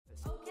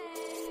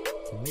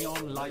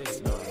Neon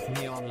lights,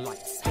 neon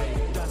lights. Stay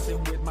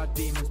dancing with my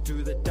demons,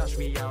 do the dash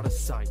me out of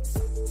sight.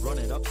 Run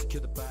it up,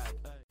 secure the bag.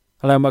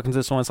 Hello and welcome to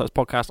the SoulInsights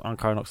podcast. I'm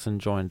Kyle Noxon,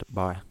 joined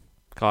by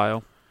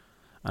Kyle.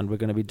 And we're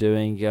going to be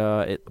doing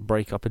it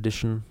breakup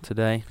edition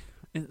today.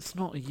 It's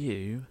not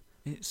you,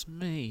 it's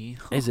me.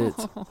 Is it?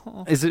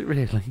 Is it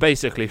really?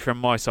 Basically, from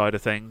my side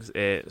of things,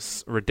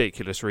 it's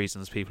ridiculous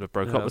reasons people have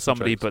broke up with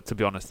somebody, jokes. But to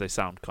be honest, they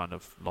sound kind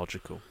of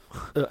logical.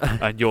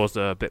 And yours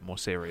are a bit more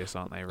serious,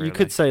 aren't they, really? You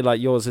could say like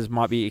yours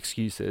might be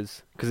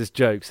excuses, because it's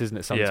jokes, isn't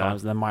it, sometimes? Yeah. And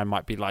then mine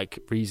might be like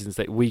reasons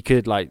that we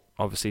could like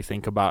obviously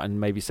think about and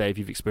maybe say if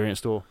you've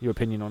experienced or your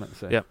opinion on it.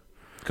 So. Yep.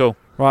 Cool.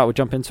 Right, we'll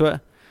jump into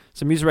it.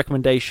 So music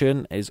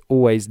recommendation is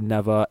Always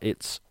Never,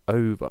 It's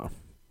Over.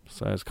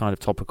 So it's kind of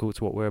topical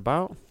to what we're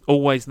about.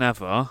 Always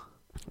Never,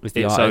 It's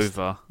the It's artist.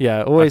 Over.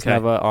 Yeah, Always Okay.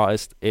 Never,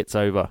 artist, It's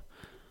Over.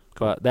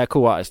 Cool. But they're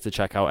cool artists to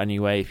check out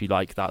anyway if you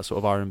like that sort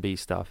of R&B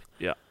stuff.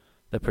 Yeah.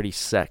 They're pretty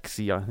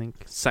sexy, I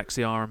think.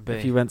 Sexy R&B.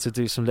 If you went to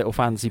do some little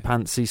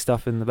fancy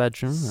stuff in the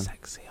bedroom, then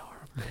Sexy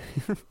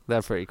R&B.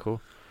 they're pretty cool.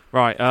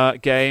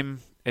 Right, game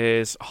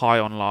is High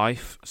on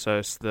Life. So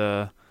it's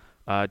the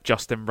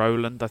Justin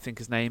Rowland, I think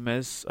his name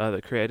is,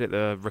 that created it,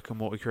 the Rick and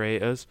Morty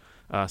creators.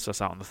 So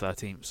it's out on the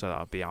 13th, so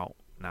that'll be out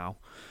now.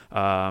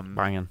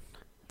 Banging.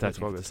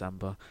 13th of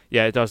December.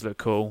 Yeah, it does look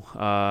cool.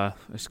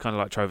 It's kind of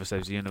like Trover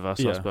Saves the Universe,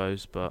 I Yeah.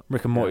 suppose. But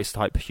Rick and Morty's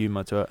type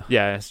humour to it.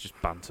 yeah, it's just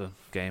banter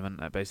game, isn't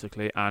it,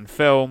 basically? And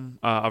film,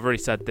 I've already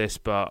said this,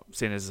 but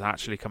seeing as it's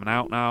actually coming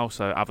out now,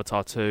 so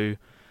Avatar 2,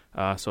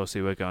 so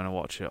obviously we're going to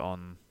watch it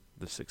on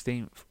the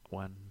 16th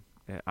when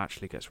it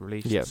actually gets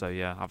released. Yeah. So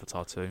yeah,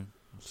 Avatar 2,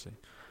 obviously.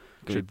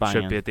 Should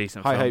Should be a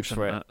decent high film, hopes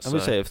for it. shouldn't I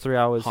would say 3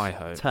 hours high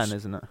hopes. 10,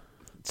 isn't it?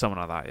 Something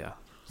like that, yeah.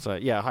 So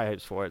yeah, high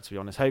hopes for it, to be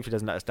honest. Hopefully it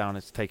doesn't let us down.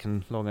 It's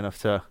taken long enough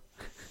to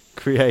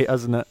create,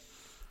 hasn't it?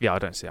 Yeah, I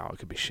don't see how it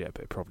could be shit,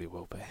 but it probably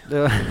will be.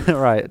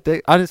 Right.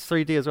 And it's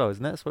 3D as well,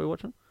 isn't it? That's what we're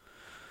watching?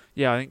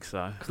 Yeah, I think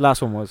so. 'Cause the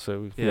last one was,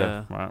 so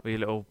Yeah, right. with your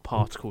little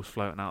particles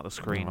floating out the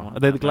screen. Oh. wouldn't Are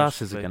they it, the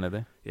glasses mostly? again, are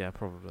they? Yeah,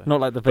 probably. Not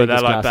like the But they're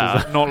Vegas like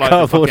glasses. better. Not like the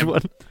cardboard fucking,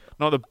 one.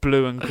 not the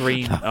blue and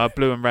green,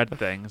 blue and red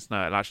things.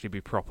 No, it'll actually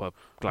be proper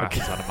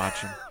glasses, I'd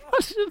imagine.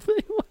 What should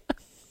they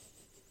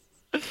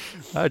wear?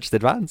 Oh, just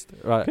advanced.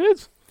 Right.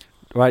 Good.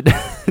 Right.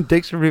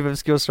 Dictionary of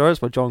Obscure Stories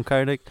by John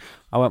Koenig.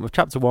 I went with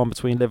chapter 1,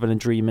 Between Living and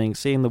Dreaming,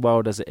 Seeing the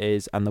World as It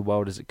Is and the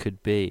World as It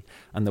Could Be.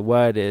 And the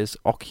word is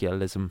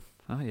oculism.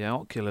 Oh, yeah,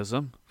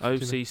 oculism.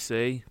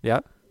 OCC.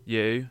 Yeah?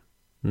 U.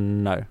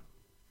 No.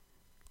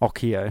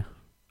 Ocio.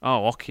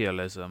 Oh,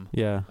 oculism.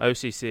 Yeah.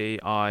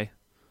 OCCIOLISM.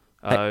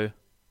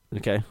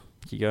 Okay.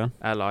 Keep going.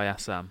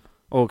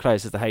 All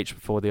close is the H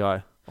before the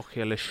I.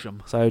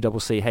 Oculism. So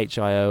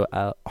OCCHIOLISM.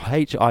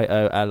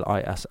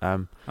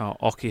 Oh,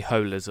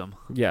 oculism.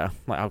 Yeah,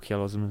 like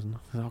alcoholism, isn't it?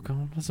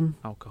 Alcoholism?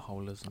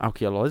 Alcoholism.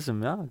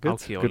 Alcoholism, yeah, good.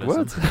 Good Alcoholism.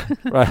 words.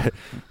 Right.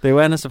 The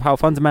awareness of how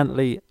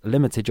fundamentally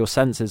limited your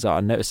senses are,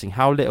 and noticing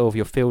how little of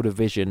your field of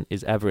vision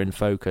is ever in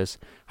focus,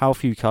 how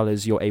few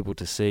colours you're able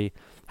to see,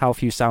 how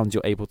few sounds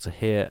you're able to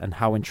hear, and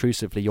how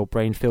intrusively your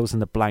brain fills in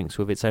the blanks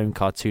with its own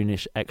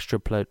cartoonish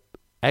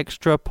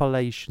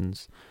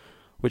extrapolations,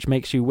 which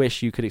makes you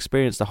wish you could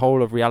experience the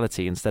whole of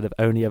reality instead of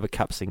only ever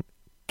catching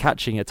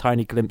a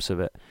tiny glimpse of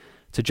it,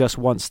 to just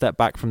once step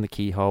back from the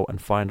keyhole and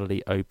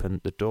finally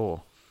open the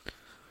door.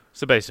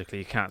 So basically,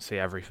 you can't see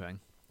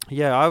everything.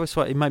 Yeah, I always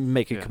thought it might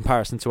make a Yeah.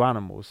 comparison to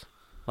animals.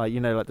 Like,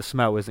 like the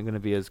smell isn't going to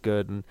be as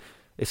good, and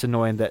it's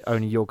annoying that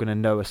only you're going to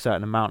know a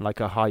certain amount, like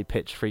a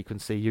high-pitched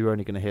frequency, you're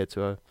only going to hear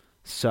to a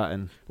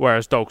certain...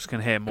 Whereas dogs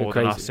can hear more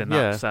than us in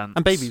that sense.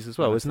 And babies as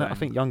well, kind of isn't it? I thing.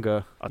 think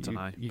younger, I don't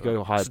know. you but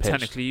go higher pitched.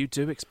 Technically, you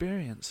do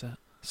experience it.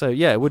 So,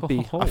 yeah, it would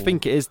be... Oh. I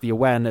think it is the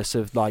awareness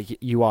of, like,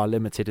 you are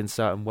limited in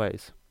certain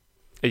ways.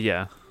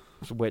 Yeah.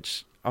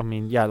 Which, I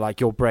mean, yeah, like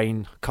your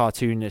brain,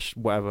 cartoonish,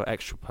 whatever,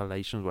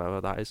 extrapolations,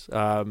 whatever that is.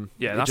 Yeah, it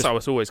that's just how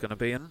it's always going to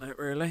be, isn't it,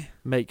 really?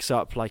 makes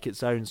up, like,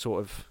 its own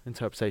sort of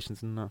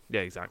interpretations. And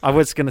Yeah, exactly. I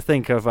was going to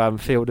think of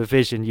field of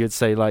vision. You'd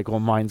say, like, well,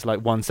 mine's,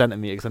 like, 1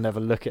 centimetre, because I never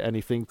look at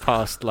anything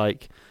past,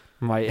 like,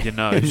 my Your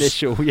nose.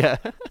 initial,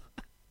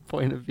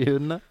 point of view,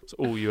 isn't it? It's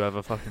all you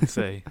ever fucking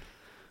see.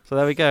 So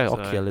there we go, So-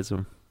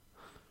 oculism.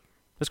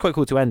 It's quite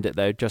cool to end it,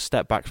 though. Just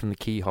step back from the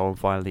keyhole and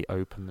finally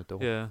open the door.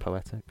 Yeah.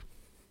 Poetic.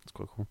 It's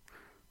quite cool.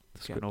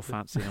 It's getting all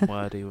fancy and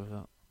wordy with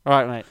that. All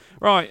right, mate.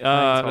 Right,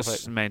 topic. this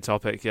is the main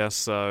topic, yes.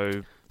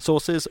 So,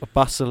 Sources,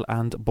 Bustle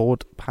and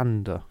Bored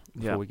Panda.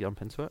 Before yeah, we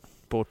jump into it.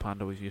 Board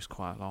Panda we've used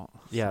quite a lot.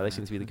 Yeah, they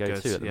seem to be the go-to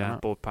at the Yeah,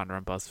 minute. Board Panda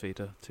and BuzzFeed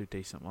are two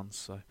decent ones,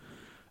 so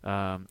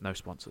no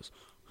sponsors.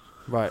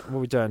 Right, what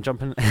are we doing?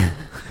 Jumping?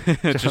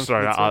 Just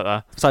throw that out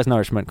there. Besides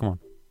nourishment, come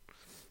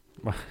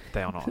on.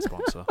 They are not a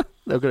sponsor.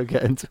 They're going to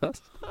get into us.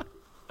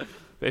 But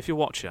if you're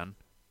watching,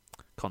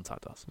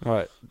 contact us.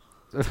 Right.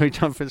 Are we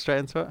jumping straight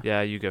into it?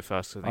 Yeah, you go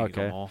first. I think you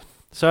Okay. got more.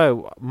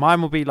 So,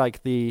 mine will be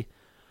like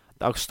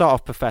I'll start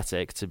off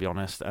pathetic, to be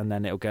honest, and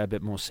then it'll get a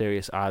bit more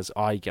serious as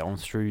I get on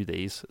through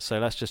these. So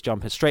let's just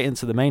jump straight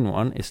into the main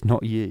one. It's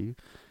not you,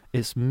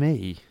 it's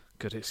me.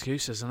 Good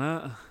excuse, isn't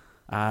it?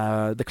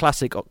 The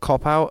classic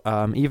cop-out.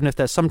 Even if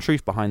there's some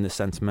truth behind this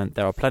sentiment,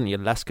 there are plenty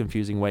of less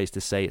confusing ways to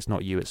say it's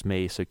not you, it's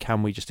me. So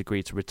can we just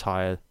agree to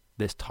retire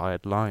this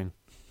tired line?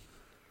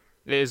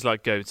 It is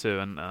like go-to,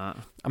 and I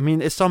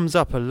mean, it sums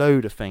up a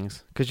load of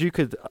things. Because you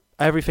could...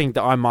 Everything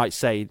that I might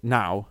say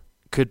now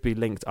could be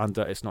linked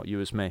under it's not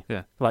you, it's me.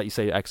 Yeah. Like you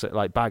say,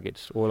 like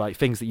baggage, or like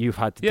things that you've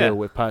had to deal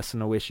with,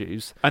 personal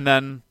issues. And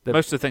then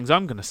most of the things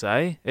I'm going to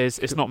say is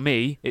it's not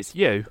me, it's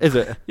you. Is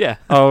it? Yeah.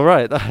 Oh,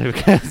 right.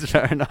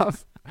 Fair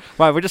enough.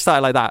 Right, we'll just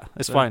start like that.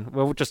 It's fine.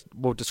 We'll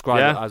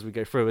describe it as we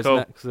go through, isn't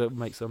it? Because it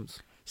makes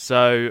sense.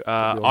 So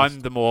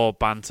I'm the more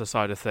banter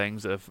side of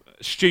things, of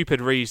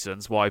stupid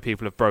reasons why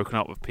people have broken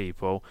up with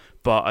people,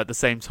 but at the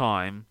same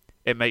time,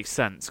 it makes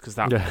sense because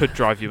that could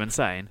drive you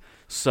insane.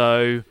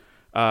 So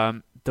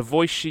the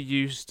voice she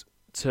used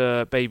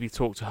to baby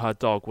talk to her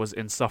dog was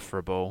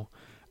insufferable.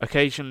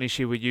 Occasionally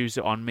she would use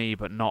it on me,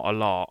 but not a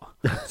lot.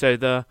 So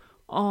the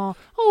oh,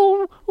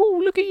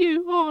 look at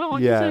you,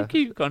 you're so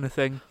cute kind of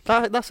thing.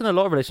 That's in a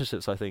lot of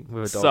relationships, I think,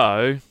 with a dog.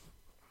 So,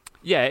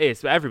 yeah, it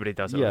is. But everybody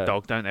does it with a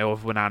dog, don't they? Or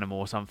with an animal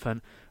or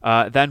something.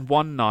 Then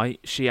one night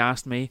she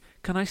asked me,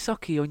 "Can I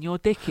sucky on your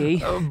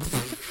dicky?"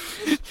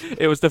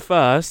 It was the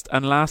first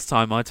and last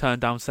time I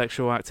turned down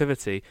sexual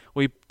activity.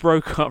 We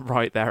broke up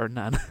right there and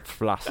then.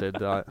 Flaccid,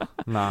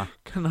 nah.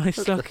 Can I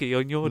sucky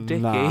on your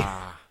dicky?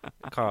 Nah.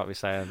 Can't be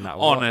saying that.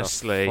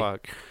 Honestly.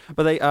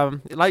 But they,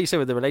 like you said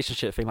with the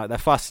relationship thing, like they're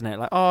fussing it,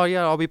 like, oh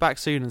yeah, I'll be back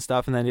soon and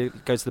stuff, and then you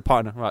go to the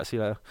partner, right, see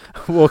you later.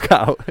 Walk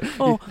out.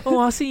 oh,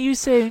 I'll see you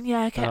soon.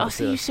 Yeah, okay, I'll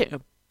see you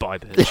soon. Bye,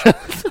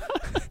 bitch.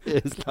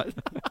 It's like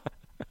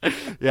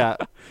yeah.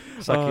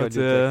 Sucky on your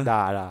dick.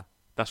 Nah.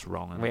 That's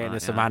wrong. We're in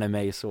some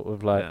anime sort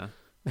of like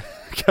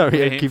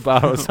karaoke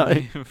bar or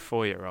something.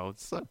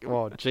 4-year-olds.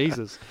 Oh,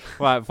 Jesus.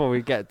 Right, before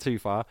we get too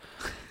far.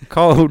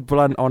 Cold,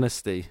 blunt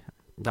honesty.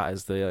 That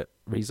is the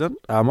reason.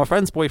 My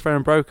friend's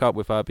boyfriend broke up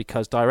with her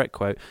because, direct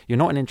quote, "You're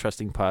not an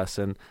interesting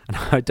person and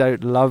I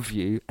don't love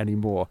you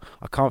anymore."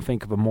 I can't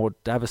think of a more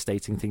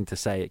devastating thing to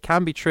say. It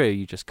can be true,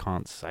 you just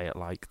can't say it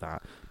like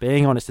that.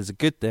 Being honest is a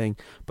good thing,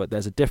 but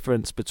there's a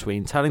difference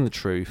between telling the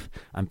truth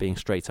and being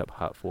straight up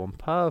hurtful on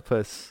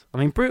purpose. I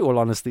mean, brutal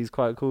honesty is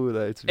quite cool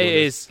though, to be honest.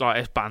 Is like,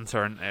 it's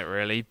banter, isn't it,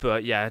 really?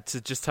 But yeah, to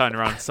just turn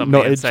around to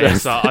somebody and say,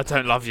 "I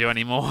don't love you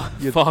anymore,"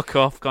 fuck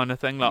off kind of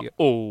thing, like,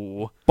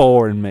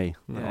 boring me.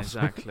 Yeah,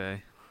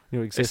 exactly.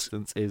 Your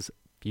existence is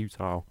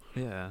futile.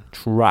 Yeah.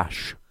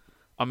 Trash.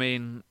 I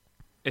mean,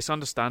 it's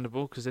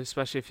understandable because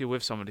especially if you're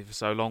with somebody for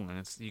so long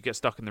and you get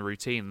stuck in the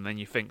routine and then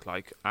you think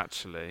like,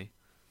 actually,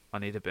 I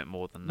need a bit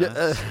more than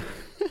this.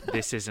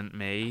 This isn't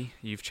me.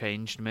 You've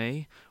changed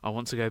me. I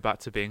want to go back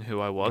to being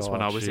who I was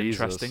when I was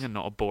interesting and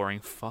not a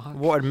boring fuck.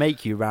 What would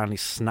make you randomly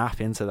snap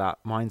into that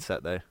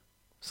mindset though?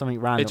 Something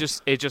random.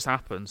 It just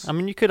happens. I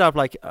mean, you could have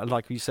like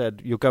you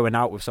said, you're going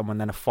out with someone,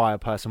 then a fire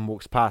person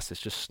walks past. It's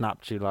just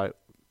snapped you like.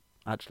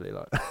 Actually,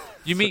 like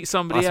you meet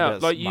somebody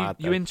else, like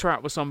you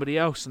interact with somebody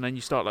else, and then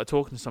you start like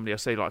talking to somebody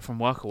else, say like from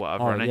work or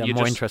whatever, and then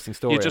you're interesting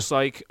story. You're just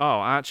like,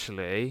 oh,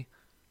 actually,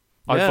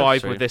 I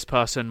vibe with this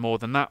person more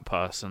than that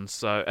person.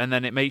 So, and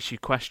then it makes you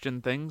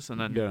question things,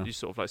 and then you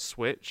sort of like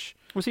switch.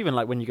 Well, it's even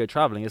like when you go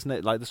traveling, isn't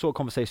it? Like the sort of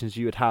conversations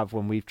you would have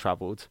when we've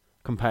travelled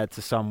compared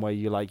to some where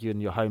you're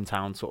in your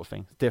hometown sort of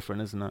thing. It's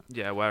different, isn't it?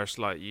 Yeah, whereas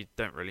like you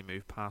don't really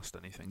move past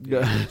anything.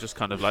 You're just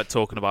kind of like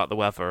talking about the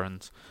weather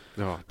and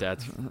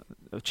dead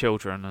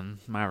children and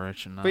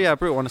marriage and that. But yeah,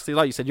 brutal honesty.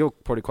 Like you said, you're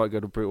probably quite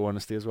good at brutal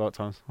honesty as well at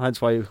times. That's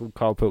why you're called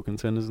Carl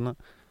Pilkington, isn't it?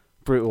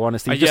 Brutal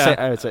honesty. You just say it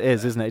as it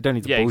is, isn't it? You don't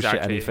need to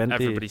bullshit anything.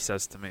 Everybody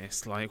says to me,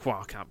 it's like, well,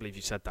 I can't believe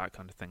you said that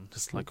kind of thing.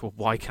 Just like, well,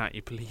 why can't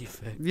you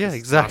believe it? Yeah,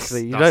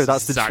 exactly.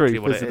 That's exactly the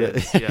truth, what isn't it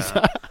is.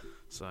 Yeah.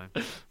 So,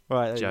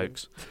 right,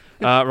 jokes.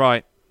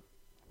 Right.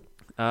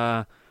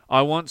 I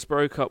once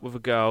broke up with a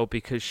girl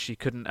because she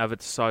couldn't ever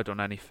decide on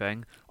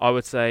anything. I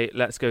would say,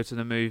 let's go to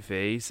the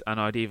movies, and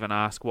I'd even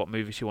ask what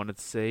movie she wanted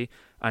to see,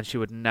 and she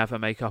would never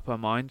make up her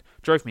mind.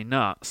 Drove me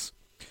nuts.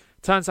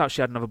 Turns out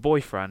she had another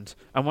boyfriend,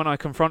 and when I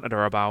confronted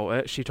her about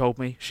it, she told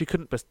me she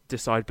couldn't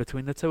decide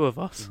between the two of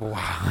us.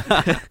 Wow.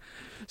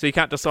 So you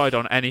can't decide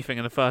on anything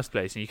in the first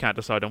place, and you can't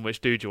decide on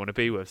which dude you want to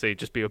be with, so you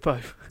just be with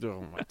both.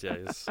 Oh my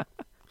days.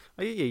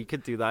 Yeah, you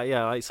could do that.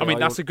 Yeah, I mean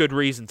that's a good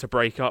reason to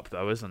break up,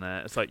 though, isn't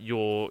it? It's like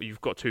you've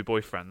got two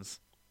boyfriends.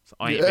 So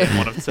I ain't being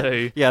one of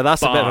two. Yeah,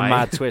 that's a bit of a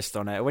mad twist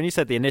on it. When you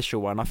said the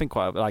initial one, I think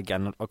quite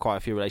a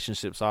few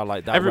relationships are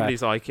like that.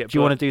 Everybody's like it. Do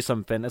you want to do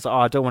something? It's like,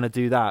 I don't want to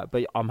do that,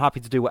 but I'm happy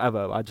to do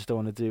whatever. I just don't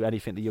want to do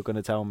anything that you're going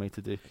to tell me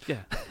to do.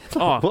 Yeah.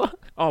 What?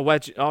 Do you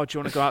want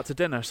to go out to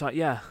dinner? It's like,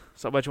 yeah.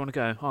 It's like, where do you want to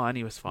go? Oh,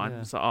 anywhere's fine. Yeah.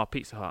 It's like,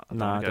 Pizza Hut. I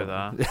don't want to go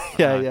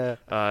there.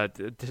 Yeah.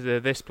 To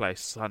this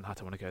place. I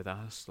don't want to go there.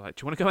 It's like,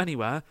 do you want to go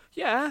anywhere?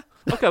 Yeah,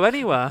 I'll go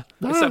anywhere.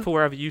 Except for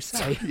wherever you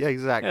say. Yeah,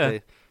 exactly. Yeah.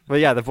 But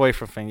yeah, the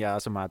boyfriend thing,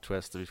 that's a mad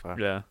twist, to be fair.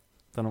 Yeah.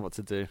 Don't know what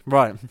to do.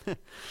 Right.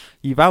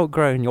 You've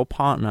outgrown your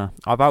partner.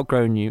 I've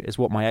outgrown you is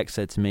what my ex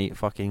said to me,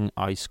 fucking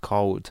ice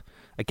cold.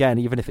 Again,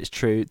 even if it's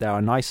true, there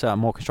are nicer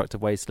and more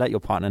constructive ways to let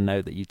your partner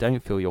know that you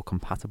don't feel you're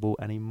compatible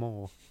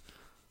anymore.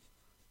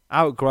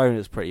 Outgrown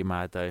is pretty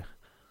mad, though.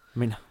 I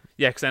mean...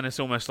 Yeah, because then it's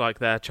almost like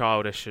they're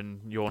childish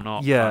and you're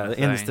not. Yeah, kind of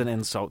thing. instant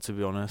insult, to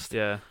be honest.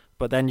 Yeah.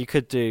 But then you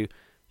could do,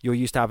 you're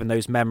used to having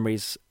those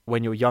memories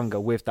when you're younger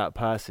with that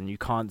person. You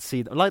can't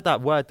see them. Like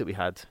that word that we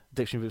had,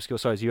 dictionary of obscure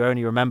sorrows, you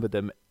only remember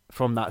them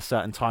from that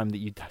certain time that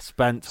you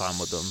spent time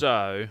with them.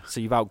 So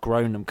you've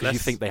outgrown them because you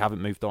think they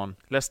haven't moved on.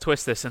 Let's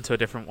twist this into a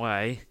different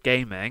way.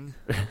 Gaming.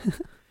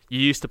 You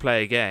used to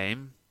play a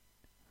game,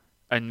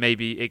 and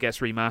maybe it gets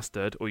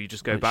remastered, or you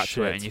just go back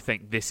to it and you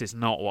think, this is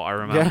not what I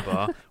remember.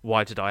 Yeah.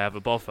 Why did I ever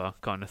bother?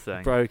 Kind of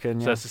thing. Broken,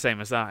 yeah. So it's the same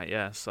as that,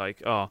 yeah. It's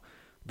like, oh,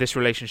 this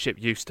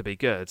relationship used to be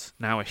good.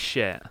 Now it's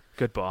shit.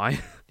 Goodbye.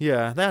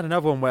 Yeah, they had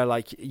another one where,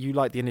 like, you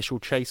like the initial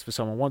chase for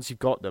someone. Once you've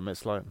got them,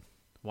 it's like...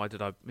 Why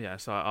did I... Yeah,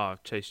 it's like, oh,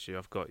 I've chased you,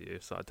 I've got you,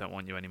 so I don't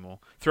want you anymore.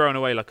 Throwing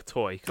away like a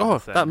toy.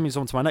 That moves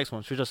on to my next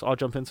one. I'll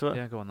jump into it?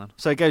 Yeah, go on then.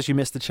 So it goes, you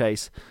missed the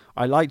chase.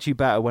 I liked you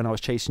better when I was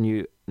chasing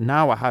you.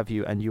 Now I have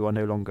you and you are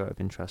no longer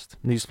of interest.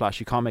 Newsflash,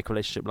 you can't make a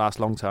relationship last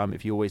long term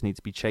if you always need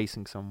to be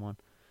chasing someone.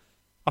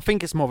 I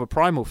think it's more of a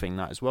primal thing,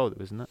 that, as well,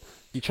 though, isn't it?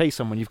 You chase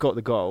someone, you've got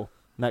the goal.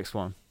 Next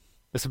one.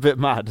 It's a bit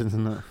mad,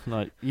 isn't it?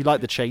 Like, you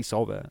like the chase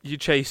of it. You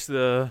chase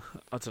the...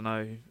 I don't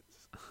know...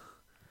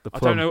 I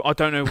don't know.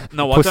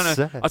 No, I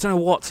don't know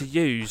what to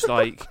use.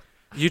 Like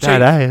you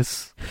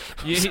chase,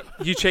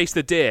 you chase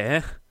the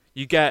deer,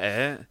 you get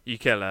it, you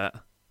kill it,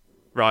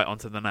 right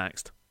onto the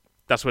next.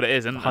 That's what it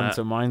is, isn't it?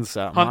 Hunter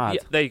mindset.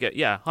 Yeah, there you go.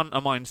 Yeah, hunter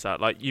mindset.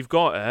 Like you've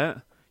got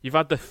it, you've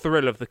had the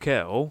thrill of the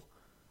kill,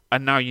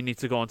 and now you need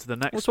to go on to the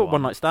next. That's what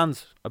one night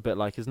stands a bit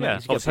like, isn't it? Yeah,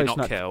 obviously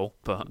not kill,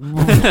 but.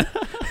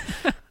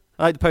 I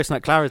like the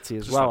post-night clarity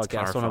as well, I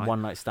guess, clarify. on a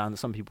one-night stand that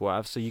some people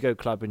have. So you go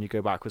clubbing, you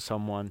go back with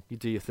someone, you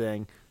do your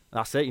thing.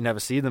 That's it. You never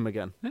see them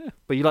again. Yeah.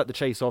 But you like the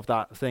chase of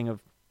that thing,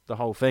 of the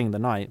whole thing, the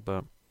night.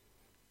 But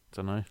I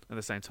don't know. At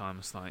the same time,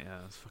 it's like, yeah,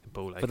 it's fucking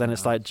ball ache. But then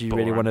it's like, do you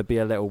really want to be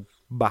a little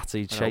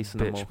batty chasing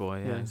them all? Bitch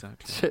boy, yeah,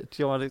 exactly. Do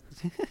you want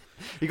to?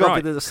 You got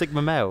to be the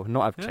Sigma male,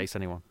 not have chase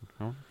anyone.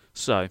 Oh.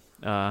 So,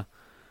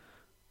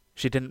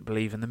 she didn't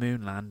believe in the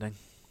moon landing.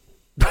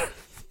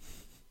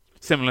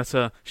 Similar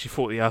to she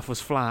thought the Earth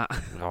was flat.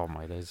 Oh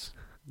my days.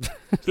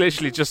 It's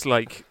literally just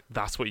like,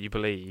 that's what you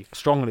believe.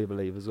 Strongly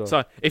believe as well.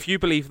 So, if you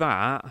believe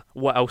that,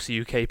 what else are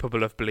you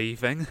capable of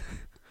believing?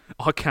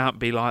 I can't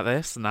be like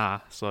this. Nah,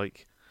 it's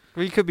like...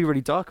 Well, you could be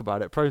really dark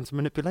about it, prone to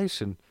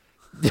manipulation.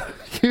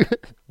 You're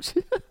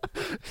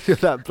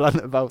that blunt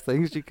about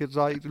things, you could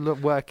like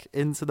work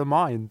into the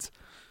mind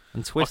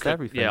and twist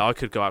everything. Yeah, I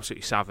could go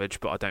absolutely savage,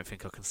 but I don't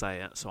think I can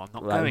say it, so I'm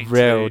not going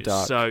real to.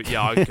 Dark. So,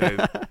 yeah, I'd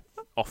go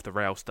off the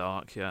rails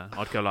dark, yeah.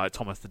 I'd go like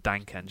Thomas the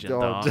Dank Engine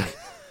dark.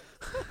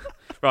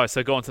 Right,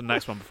 so go on to the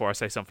next one before I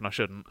say something I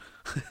shouldn't.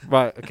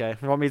 Right, okay.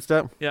 You want me to do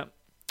it? Yeah.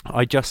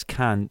 I just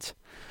can't.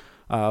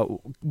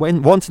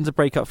 When wanting to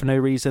break up for no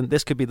reason,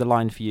 this could be the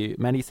line for you.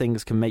 Many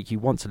things can make you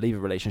want to leave a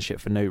relationship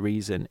for no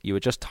reason. You are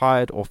just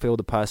tired or feel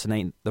the person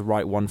ain't the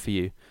right one for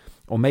you.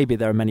 Or maybe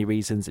there are many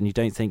reasons and you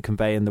don't think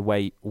conveying the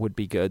way would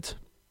be good.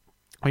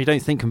 Or you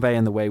don't think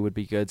conveying the way would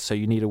be good, so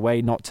you need a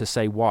way not to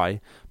say why,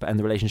 but end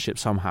the relationship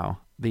somehow.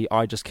 The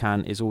I just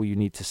can is all you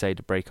need to say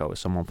to break up with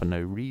someone for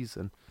no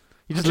reason.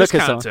 You just look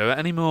at someone. I can't do it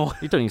anymore.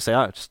 You don't even say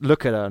that. Just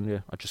look at her and yeah,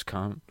 I just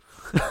can't.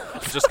 I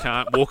just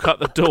can't walk up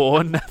the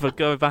door and never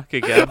go back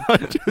again. I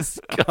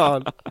just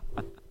can't.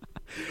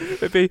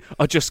 It'd be,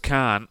 I just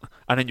can't.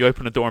 And then you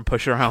open the door and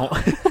push her out.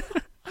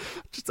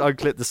 Just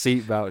unclip the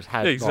seatbelt.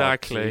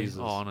 Exactly.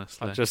 Oh,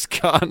 honestly. I just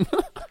can't.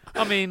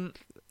 I mean...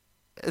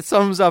 It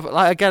sums up,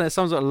 it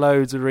sums up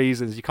loads of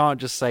reasons. You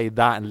can't just say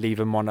that and leave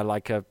them on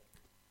cliffhanger.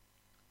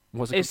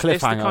 It's the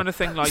kind of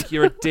thing like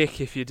you're a dick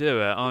if you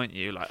do it, aren't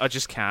you? Like, I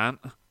just can't.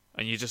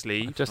 And you just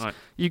leave.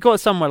 You got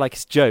somewhere like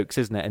it's jokes,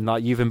 isn't it? And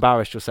like you've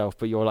embarrassed yourself,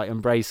 but you're like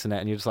embracing it,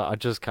 and you're just like, I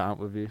just can't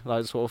with you,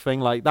 like sort of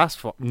thing. Like that's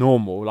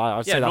normal. Like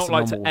I'd say that's not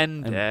like normal. To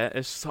end it.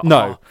 It's like,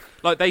 no,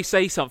 like they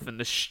say something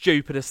the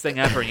stupidest thing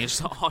ever, and you're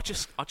just like,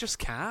 I just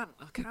can't.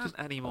 I can't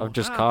anymore. I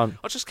just can't.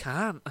 I just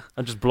can't.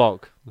 And just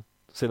block.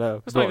 So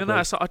no, it's not even that.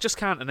 It's like, I just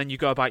can't, and then you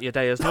go about your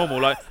day as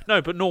normal. Like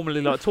no, but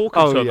normally like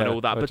talking to them and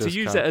all that. But to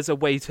use it as a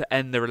way to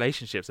end the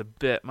relationship's a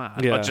bit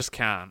mad. Yeah. I just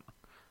can't.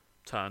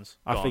 Turns.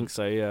 I think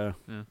so. Yeah.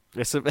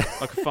 It's a bit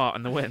like a fart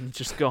in the wind,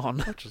 just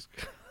gone.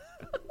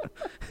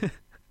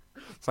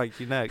 Thank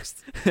you.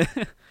 Next.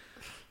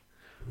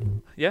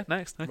 Yeah.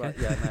 Next. Okay. Right,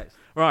 yeah. Next.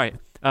 Right.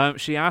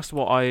 She asked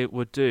what I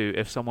would do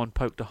if someone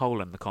poked a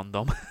hole in the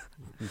condom.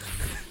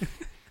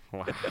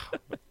 Wow.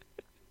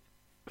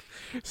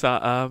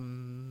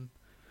 So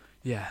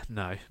yeah,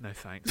 no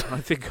thanks. I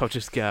think I'll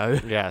just go.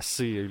 Yeah.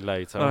 See you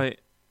later. Like,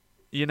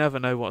 you never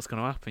know what's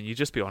going to happen. You'd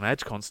just be on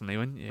edge constantly,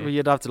 wouldn't you? Well,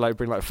 you'd have to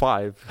bring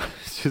 5.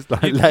 Just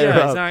layer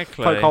up.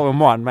 Exactly. Poke hole in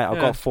one, mate. I've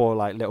got 4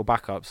 little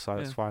backups, so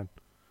it's fine.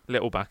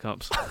 Little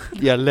backups.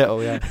 Yeah,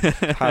 little. Yeah,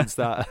 hands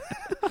that.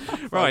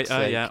 Right.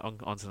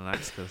 On to the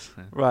next.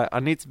 Right. I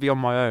need to be on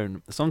my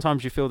own.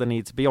 Sometimes you feel the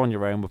need to be on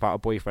your own without a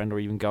boyfriend or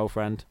even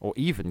girlfriend.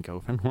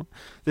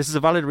 This is a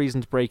valid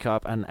reason to break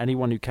up, and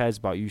anyone who cares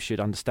about you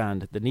should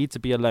understand. The need to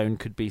be alone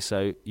could be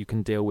so you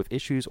can deal with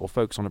issues or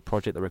focus on a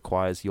project that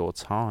requires your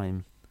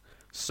time.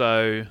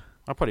 So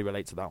I'll probably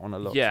relate to that one a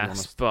lot.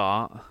 Yes,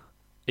 but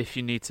if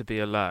you need to be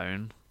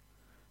alone,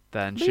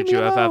 then Leave should me you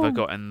have ever alone.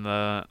 got in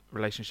the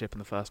relationship in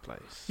the first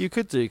place? You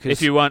could do, cause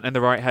If you weren't in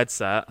the right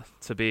headset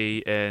to be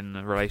in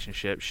a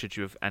relationship, should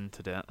you have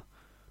entered it?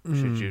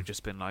 Should you have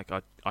just been like,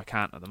 I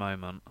can't at the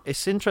moment?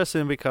 It's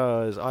interesting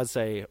because I'd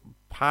say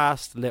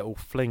past little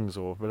flings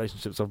or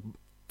relationships I've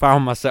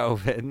found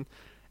myself in,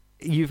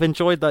 you've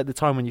enjoyed like the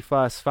time when you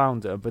first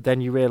found her, but then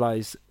you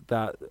realise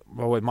that,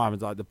 well, with mine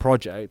was like the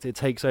project, it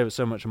takes over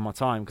so much of my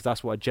time because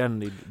that's what I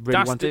generally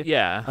really want to.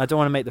 Yeah. I don't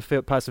want to make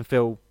the person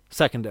feel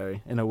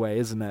secondary in a way,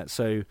 isn't it?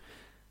 So,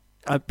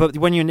 but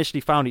when you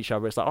initially found each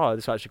other, it's like, oh,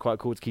 this is actually quite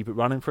cool to keep it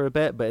running for a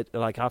bit. But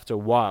like after a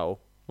while,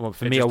 well,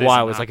 for me, a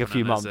while is like a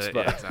few months,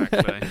 but Yeah,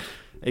 exactly.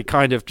 it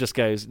kind of just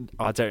goes,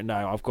 I don't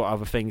know. I've got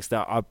other things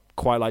that I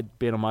quite like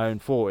being on my own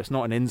for. It's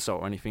not an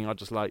insult or anything. I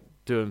just like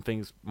doing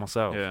things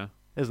myself, Yeah.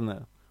 isn't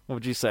it? What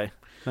would you say?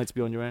 Like to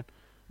be on your own?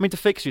 I mean, to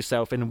fix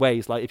yourself in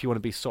ways like if you want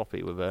to be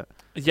soppy with it.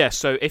 Yeah,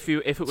 so if it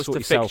was Sort to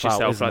fix yourself out,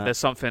 yourself, isn't like it? there's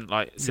something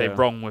like say Yeah.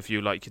 wrong with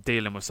you, like you're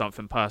dealing with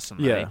something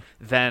personally, Yeah.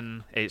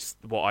 then it's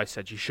what I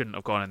said. You shouldn't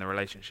have gone in the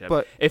relationship.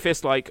 But if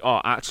it's like,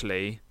 oh,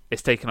 actually,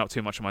 it's taking up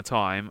too much of my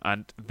time,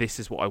 and this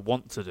is what I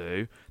want to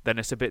do, then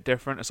it's a bit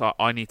different. It's like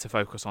I need to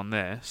focus on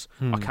this.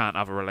 I can't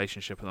have a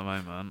relationship at the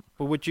moment.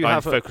 But would you I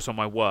have focus on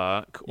my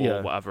work or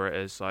Yeah. whatever it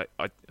is. Like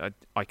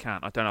I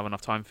can't. I don't have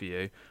enough time for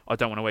you. I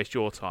don't want to waste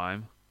your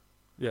time.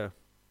 Yeah.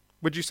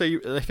 Would you say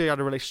if you had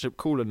a relationship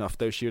cool enough,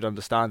 though, she would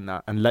understand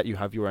that and let you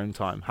have your own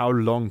time? How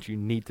long do you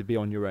need to be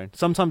on your own?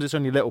 Sometimes it's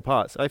only little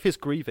parts. If it's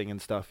grieving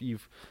and stuff, Yeah,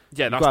 you've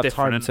that's got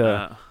different.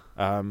 time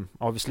to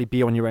obviously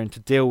be on your own to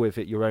deal with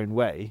it your own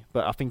way.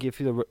 But I think if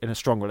you're in a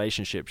strong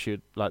relationship,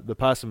 the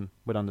person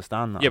would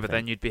understand that. Yeah, but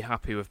then you'd be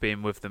happy with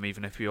being with them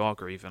even if you are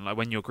grieving. Like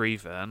when you're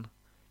grieving,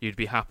 you'd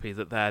be happy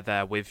that they're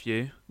there with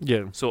you,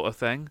 yeah, sort of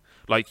thing.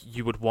 Like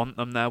you would want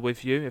them there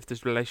with you if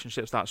this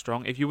relationship's that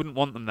strong. If you wouldn't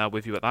want them there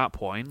with you at that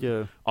point,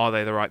 yeah. are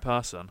they the right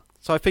person?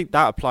 So I think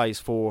that applies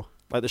for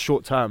like the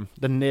short term,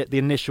 the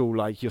initial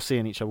like you're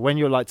seeing each other. When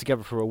you're like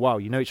together for a while,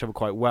 you know each other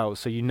quite well,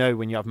 so you know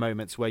when you have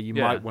moments where you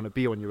Yeah. might want to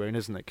be on your own,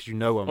 isn't it? Because you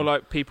know them. Or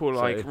like people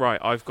like, So- right,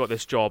 I've got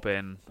this job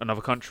in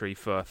another country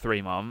for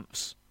 3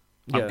 months.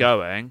 Yeah. I'm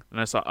going, and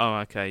it's like, oh,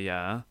 okay,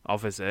 yeah, I'll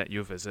visit,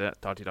 you visit,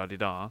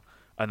 da-di-da-di-da.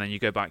 And then you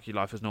go back to your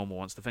life as normal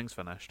once the thing's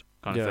finished,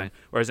 kind of Yeah. thing.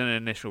 Whereas in an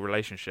initial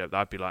relationship,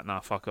 that'd be like, nah,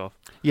 fuck off.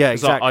 Yeah,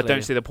 'Cause, like, exactly. I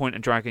don't see the point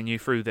in dragging you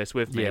through this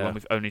with me Yeah. when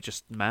we've only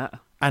just met.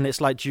 And it's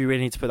like, do you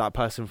really need to put that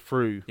person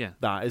through Yeah.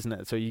 that, isn't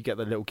it? So you get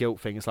the little guilt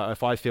thing. It's like,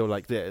 if I feel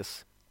like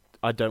this,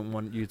 I don't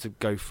want you to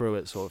go through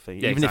it, sort of thing.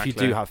 Yeah, Even if you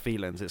exactly. do have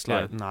feelings, it's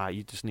like, Yeah. nah,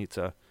 you just need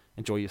to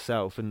enjoy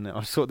yourself. And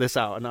I'll sort this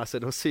out. And I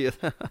said, I'll see you,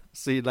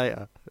 see you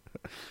later.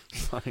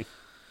 Like,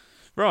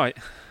 Right.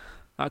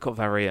 That got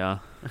very,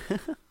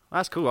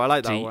 that's cool. I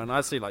like that Deep. one.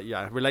 I see, like,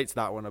 yeah, relate to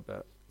that one a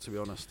bit, to be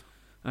honest.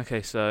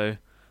 Okay, so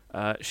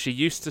she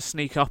used to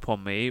sneak up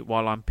on me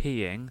while I'm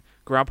peeing,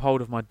 grab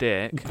hold of my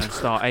dick, and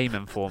start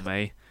aiming for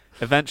me.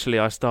 Eventually,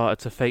 I started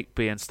to fake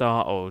being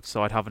startled,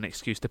 so I'd have an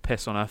excuse to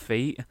piss on her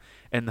feet,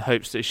 in the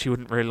hopes that she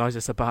wouldn't realise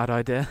it's a bad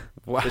idea.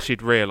 Wow. That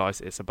she'd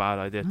realise it's a bad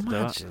idea to do it.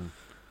 Imagine.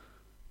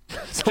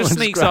 Just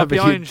sneaks up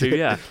behind you,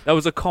 yeah. There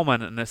was a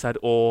comment, and it said,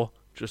 or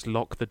just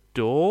lock the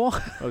door.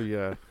 Oh,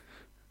 yeah.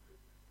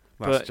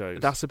 That's But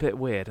jokes. that's a bit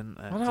weird, isn't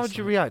it? Well, how Just would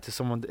you like- react to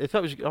someone? If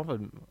that was,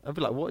 I'd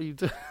be like, "What are you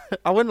doing?"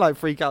 I wouldn't like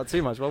freak out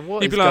too much. Well,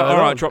 what You'd is be like, going all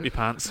right, on? drop your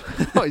pants.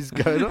 What is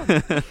going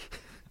on?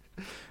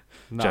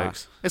 Nah.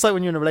 Jokes. It's like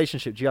when you're in a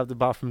relationship, do you have the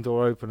bathroom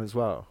door open as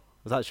well?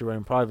 That's your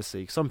own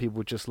privacy. Some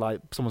people just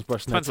like someone's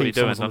brushing Depends their what teeth,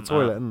 you're someone's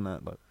doing, on the doesn't toilet,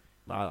 isn't it?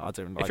 Like, I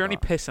don't like If you're only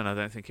that. pissing, I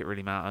don't think it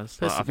really matters.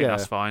 Like, I Piss- think yeah.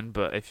 that's fine.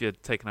 But if you're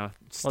taking a Well,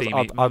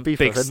 steamy, I'd be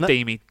big for it, isn't it?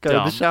 steamy Go in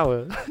the dump,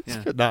 shower.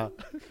 Yeah. Nah.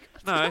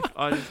 No,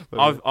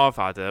 I've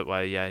had it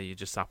where you're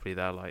just happily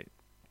there, like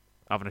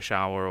having a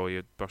shower or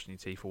you're brushing your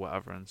teeth or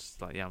whatever, and it's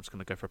like, yeah, I'm just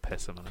gonna go for a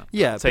piss a minute.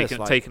 Yeah, Taking piss,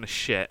 like- taking a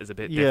shit is a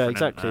bit Yeah, different.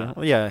 exactly. Isn't it?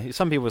 Well, yeah,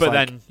 some people. But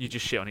like, then you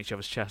just shit on each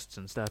other's chests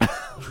instead.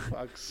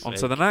 fuck's On to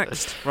sake. the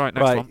next. Right,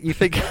 next Right, one. you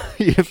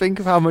think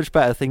of how much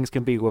better things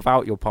can be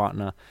without your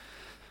partner.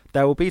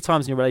 There will be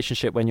times in your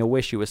relationship when you'll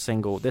wish you were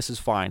single. This is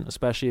fine,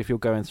 especially if you're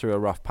going through a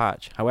rough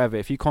patch. However,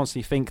 if you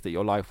constantly think that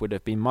your life would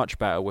have been much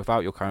better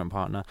without your current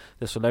partner,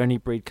 this will only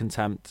breed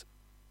contempt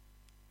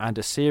and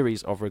a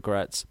series of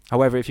regrets.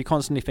 However, if you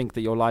constantly think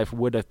that your life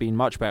would have been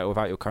much better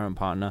without your current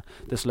partner,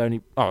 this will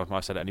only... Oh,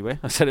 I said it anyway.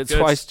 I said it Good.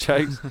 twice,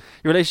 jokes.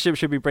 Your relationship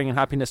should be bringing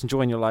happiness and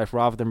joy in your life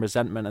rather than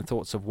resentment and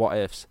thoughts of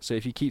what-ifs. So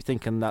if you keep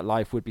thinking that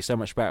life would be so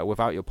much better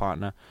without your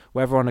partner,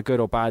 whether on a good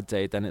or bad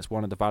day, then it's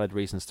one of the valid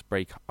reasons to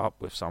break up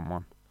with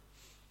someone.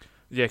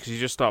 Yeah, because you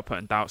just start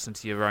putting doubts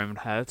into your own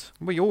head.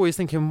 Well, you're always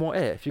thinking, what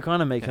if? You're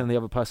kind of making the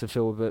other person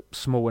feel a bit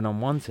small and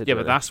unwanted. Yeah, but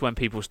really. that's when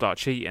people start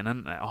cheating,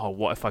 isn't it? Oh,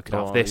 what if I could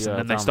Oh, have this? yeah, And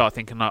then they damn. start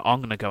thinking, like, I'm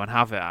going to go and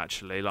have it,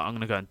 actually. Like, I'm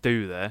going to go and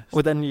do this.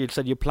 Well, then you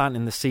said you're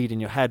planting the seed in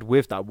your head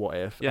with that what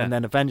if, Yeah. and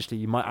then eventually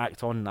you might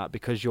act on that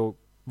because you're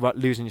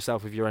losing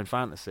yourself with your own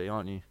fantasy,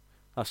 aren't you?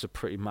 That's a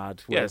pretty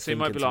mad way Yeah, of so you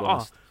might thinking, be to like,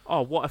 honest.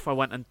 oh, what if I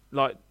went and,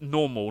 like,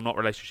 normal, not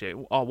relationship,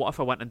 oh, what if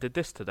I went and did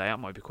this today? That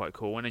might be quite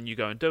cool. And then you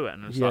go and do it,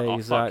 and it's like, oh,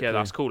 fuck, yeah,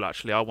 that's cool,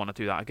 actually. I want to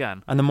do that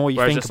again. And the more you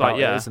Whereas think it's about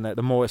like, it, isn't it?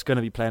 The more it's going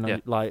to be playing on, Yeah.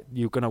 like,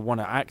 you're going to want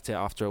to act it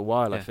after a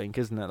while, I Yeah. think,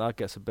 isn't it? That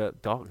gets a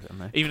bit dark,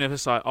 doesn't it? Even if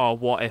it's like, oh,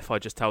 what if I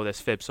just tell this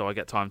fib so I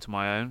get time to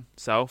my own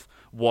self?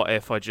 What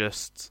if I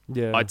just,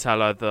 Yeah. I tell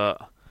her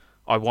that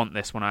I want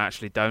this when I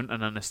actually don't,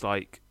 and then it's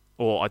like,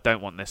 or I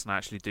don't want this and I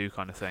actually do,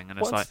 kind of thing. And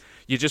it's like,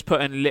 you're just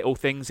putting little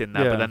things in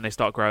there, Yeah. but then they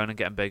start growing and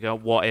getting bigger.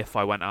 What if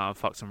I went out and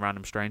fucked some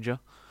random stranger?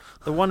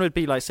 The one would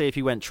be like, say, if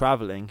you went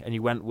traveling and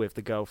you went with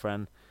the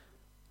girlfriend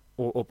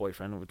or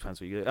boyfriend, or depends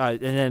what you do,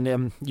 and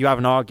then you have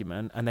an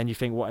argument, and then you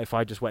think, what if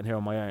I just went here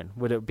on my own?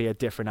 Would it be a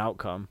different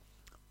outcome?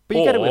 But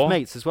you get it with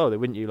mates as well, though,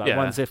 wouldn't you? Like, Yeah.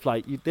 once if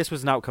like this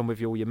was an outcome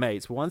with all your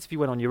mates, but once if you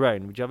went on your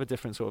own, would you have a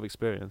different sort of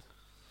experience?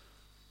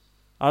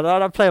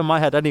 I'd play on my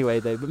head anyway,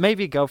 though. But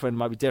maybe a girlfriend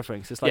might be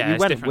different. 'Cause it's like Yeah, you it's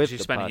went different with 'cause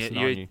the spending person, it,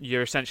 aren't you?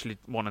 you're essentially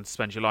wanting to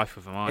spend your life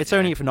with them, aren't It's you?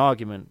 only if an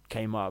argument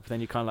came up,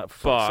 then you kind of like. For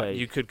fuck's But sake,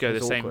 you could go the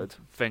it's same awkward.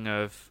 thing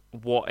of,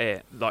 what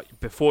if,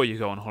 like, before you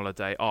go on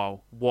holiday,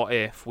 oh, what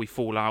if we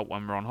fall out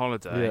when we're on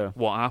holiday? Yeah.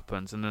 What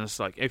happens? And then it's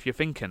like, if you're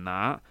thinking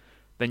that,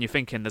 then you're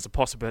thinking there's a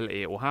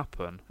possibility it will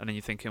happen. And then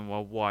you're thinking,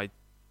 well, why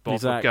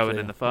bother going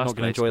in the You're first not going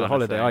to place? enjoy the kind of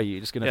holiday, thing. are you? You're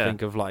just going to Yeah.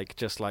 think of like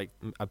just like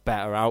a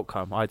better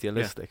outcome,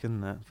 idealistic,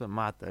 isn't it? It's a bit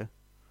mad though.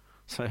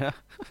 So yeah.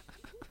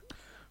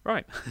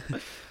 Right.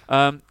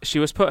 She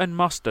was putting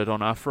mustard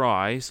on her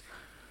fries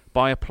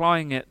by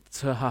applying it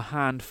to her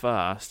hand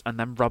first and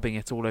then rubbing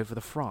it all over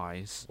the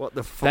fries. What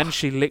the fuck? Then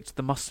she licked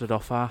the mustard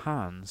off her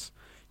hands.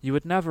 You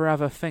would never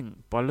ever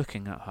think by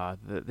looking at her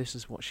that this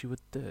is what she would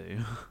do.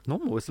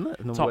 Normal, isn't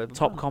it? Normal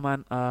Top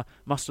comment,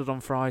 mustard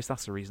on fries,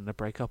 that's a reason to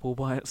break up all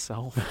by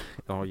itself.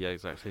 Oh yeah,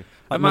 exactly.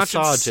 Like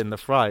Imagine massaging the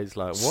fries,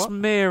 like what?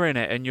 Smearing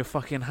it in your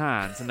fucking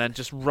hands and then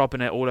just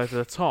rubbing it all over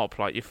the top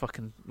like you're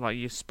fucking, like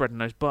you're spreading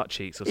those butt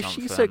cheeks or If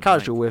something. she's so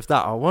casual with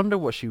that, I wonder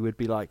what she would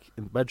be like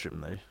in the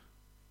bedroom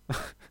though.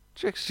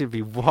 She'd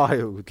be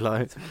wild,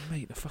 like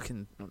Mate, the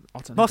fucking, I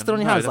don't mustard even on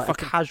your know, hands, the like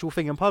fucking, a casual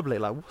thing in public.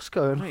 Like what's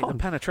going mate, the on?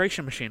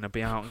 penetration machine would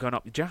be out and going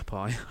up your jap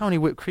eye. How many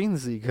whipped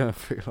creams are you going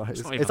through? Like,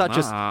 It's not is even that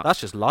just that.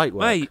 that's just light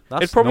work? Mate,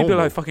 That's it'd probably be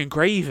normal. like fucking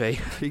gravy.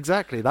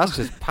 Exactly, that's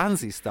just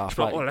pansy stuff. It's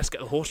like, Like, oh, let's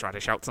get the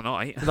horseradish out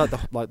tonight.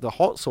 like the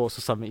hot sauce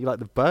or something. You like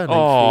the burning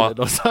Oh. fluid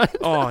or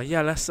something. Oh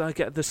yeah, let's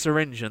get the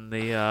syringe and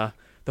the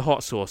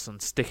hot sauce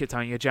and stick it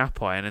down your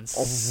jap eye and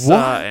insert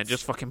what? it and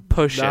just fucking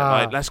push it. Nah.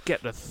 Like, let's get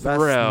the That's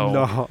thrill.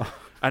 not.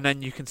 And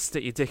then you can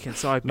stick your dick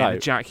inside me No. and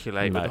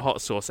ejaculate with No. the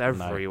hot sauce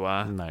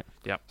everywhere. No.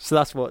 Yep. So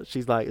that's what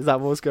she's like. Is that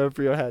what's going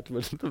through your head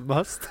with the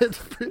mustard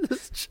through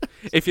this chest?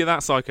 If you're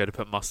that psycho to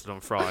put mustard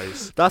on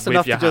fries, That's with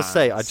enough to your just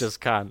say, I hands.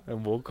 just can't,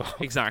 and walk off.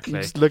 Exactly.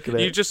 You just look at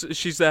it.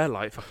 She's there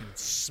like fucking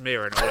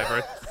smearing all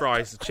over her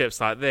fries and chips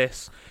like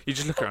this. You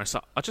just look at her and it's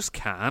like, I just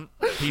can't.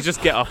 You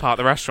just get up out of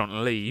the restaurant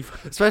and leave.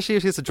 Especially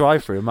if it's a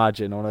drive-through,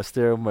 imagine, on a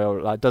steering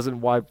wheel, like, doesn't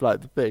wipe,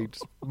 like, the thing,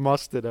 just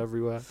mustard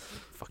everywhere.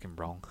 Fucking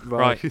wrong.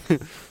 Right.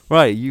 Right.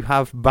 Right, you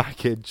have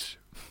baggage.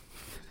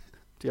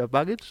 Do you have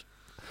baggage?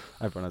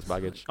 Everyone has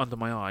baggage. Under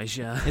my eyes,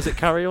 yeah. Is it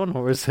carry-on,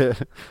 or is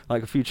it,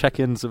 like, a few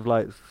check-ins of,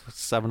 like,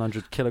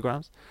 700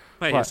 kilograms?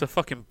 Mate, Right. it's a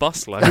fucking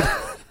busload.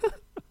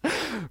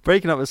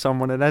 Breaking up with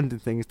someone and ending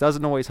things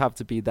doesn't always have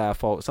to be their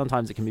fault.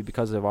 Sometimes it can be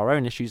because of our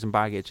own issues and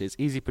baggage. It's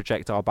easy to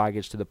project our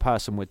baggage to the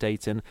person we're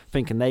dating,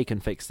 thinking they can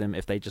fix them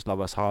if they just love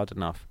us hard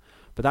enough.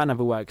 But that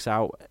never works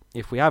out.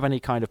 If we have any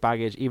kind of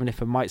baggage, even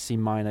if it might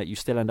seem minor, you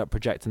still end up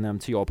projecting them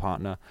to your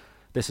partner.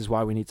 This is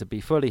why we need to be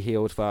fully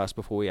healed first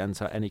before we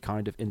enter any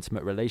kind of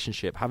intimate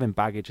relationship. Having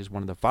baggage is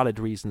one of the valid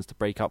reasons to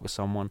break up with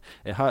someone.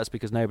 It hurts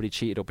because nobody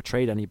cheated or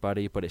betrayed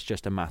anybody, but it's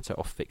just a matter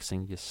of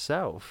fixing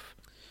yourself.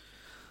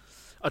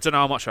 I don't know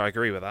how much I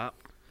agree with that.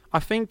 I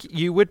think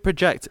you would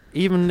project,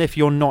 even if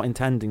you're not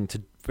intending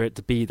for it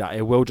to be that,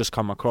 it will just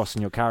come across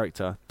in your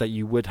character that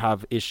you would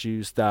have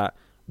issues that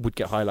would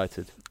get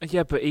highlighted.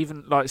 Yeah, but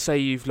even, like, say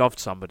you've loved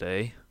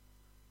somebody,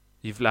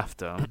 you've left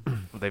them,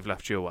 or they've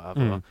left you or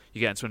whatever,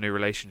 you get into a new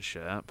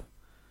relationship,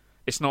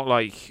 it's not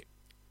like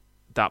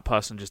that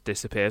person just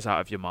disappears out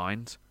of your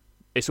mind.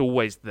 It's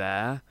always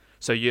there.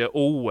 So you're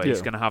always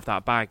going to have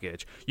that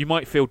baggage. You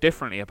might feel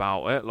differently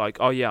about it, like,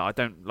 oh yeah, I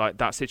don't like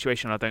that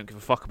situation, I don't give a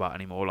fuck about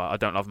anymore, like I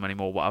don't love them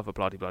anymore, whatever,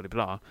 blah, blah, blah,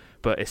 blah.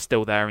 But it's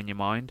still there in your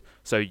mind.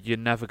 So you're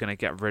never going to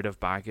get rid of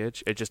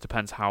baggage. It just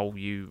depends how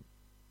you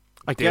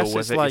deal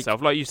with it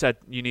yourself. Like you said,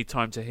 you need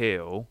time to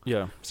heal.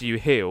 Yeah. So you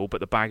heal, but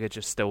the baggage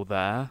is still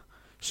there.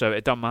 So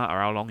it doesn't matter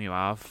how long you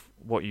have,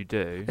 what you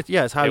do.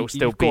 It's how it'll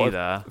still you've be got to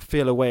there.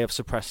 feel a way of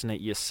suppressing it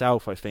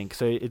yourself, I think.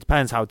 So it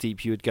depends how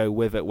deep you would go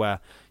with it,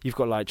 where you've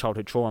got like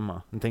childhood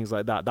trauma and things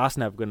like that. That's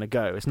never going to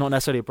go. It's not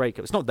necessarily a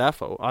breakup. It's not their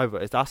fault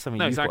either. That's something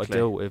you've got to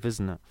deal with,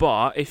 isn't it?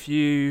 But if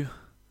you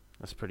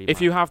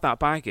you have that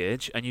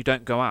baggage and you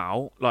don't go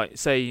out, like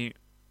say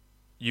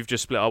you've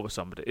just split up with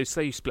somebody.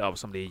 Say you split up with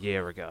somebody a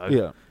year ago.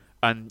 Yeah.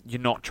 And you're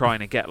not trying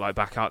to get like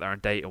back out there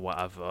and date or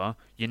whatever,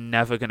 you're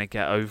never going to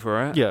get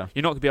over it. Yeah.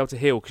 You're not going to be able to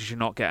heal because you're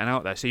not getting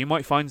out there. So you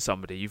might find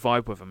somebody, you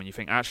vibe with them and you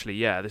think, actually,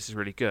 yeah, this is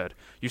really good.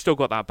 You've still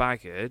got that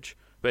baggage,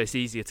 but it's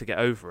easier to get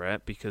over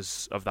it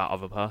because of that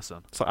other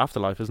person. It's like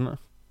Afterlife, isn't it?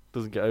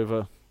 Doesn't get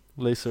over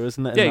Lisa,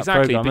 isn't it? Yeah, in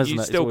exactly. That program, but isn't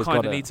you it? still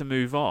kind of need to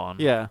move on.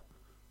 Yeah.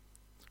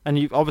 And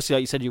you obviously,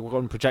 like you said, you're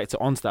going to project it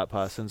onto that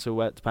person,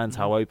 so it depends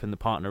how open the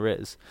partner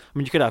is. I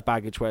mean, you could have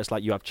baggage where it's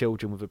like you have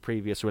children with a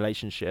previous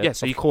relationship. Yeah,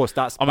 so of course,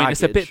 that's I mean, baggage.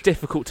 it's a bit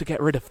difficult to get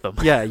rid of them.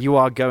 Yeah, you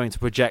are going to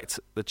project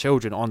the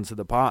children onto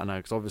the partner,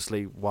 because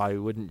obviously, why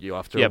wouldn't you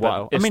after a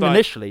while? I mean,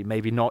 initially,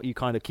 maybe not. You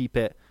kind of keep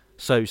it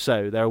so.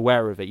 They're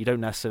aware of it. You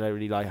don't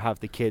necessarily like have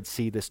the kids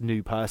see this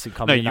new person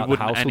coming out the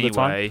house all the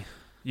time.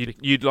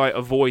 You'd like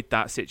avoid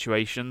that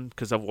situation,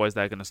 because otherwise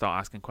they're going to start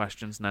asking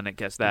questions, and then it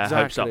gets their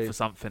hopes up for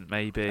something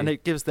maybe. And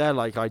it gives their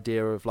like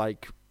idea of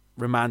like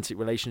romantic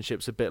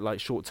relationships a bit like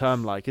short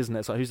term, like, isn't it?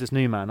 It's like, who's this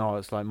new man? Oh,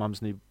 it's like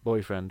mum's new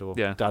boyfriend or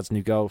dad's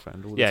new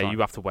girlfriend. All the time. You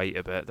have to wait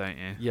a bit, don't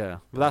you? Yeah,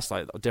 but that's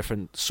like a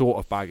different sort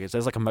of baggage.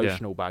 There's like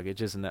emotional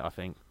baggage, isn't it? I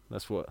think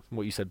that's what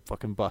you said.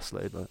 Fucking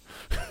busload.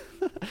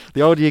 Like.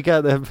 The older you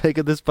get, the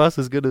bigger this bus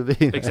is gonna be.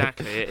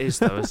 Exactly, it is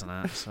though, isn't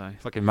it? So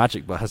fucking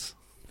magic bus.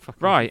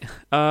 Right.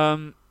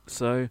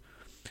 So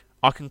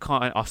I can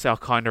I'll say I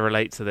kind of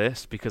relate to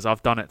this because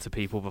I've done it to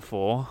people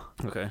before.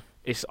 Okay.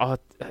 It's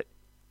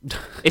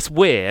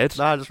weird.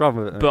 Nah, just run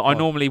with it. But I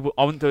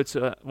wouldn't do it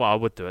to. I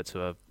would do it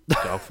to a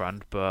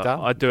girlfriend, but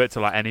I'd do it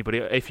to like anybody.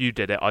 If you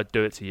did it, I'd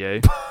do it to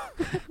you.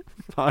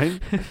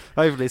 Fine.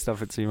 Hopefully it's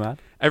nothing too mad.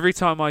 Every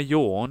time I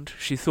yawned,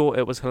 she thought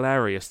it was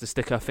hilarious to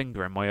stick her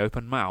finger in my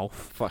open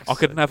mouth. I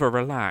could never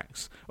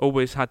relax.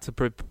 Always had to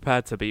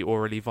prepare to be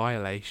orally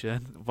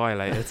violated.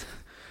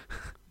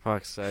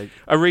 Fuck's sake.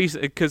 A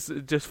reason, because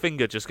just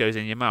finger just goes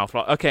in your mouth.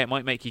 Like, okay, it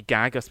might make you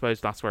gag. I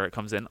suppose that's where it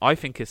comes in. I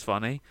think it's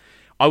funny.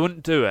 I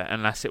wouldn't do it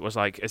unless it was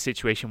like a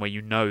situation where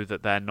you know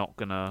that they're not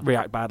gonna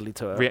react badly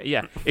to it.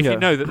 If you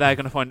know that they're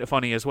gonna find it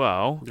funny as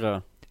well.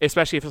 Yeah.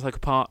 Especially if it's like a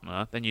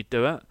partner, then you'd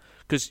do it.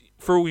 Because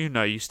for all you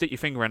know, you stick your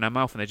finger in their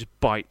mouth and they just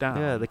bite down.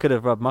 Yeah, they could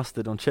have rubbed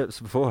mustard on chips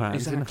beforehand.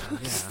 Exactly.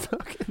 Yeah.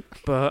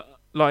 But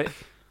like,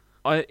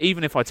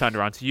 even if I turned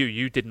around to you,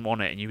 you didn't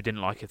want it and you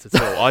didn't like it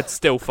at all, I'd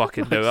still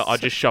fucking do it.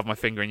 I'd just shove my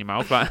finger in your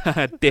mouth like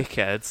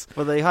dickheads.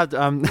 Well, they had.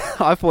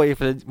 I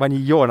thought when you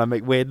yawn, I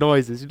make weird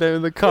noises. You know,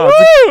 in the car.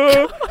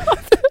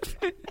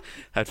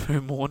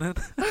 Headphone morning.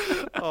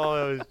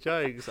 Oh, it was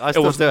jokes. It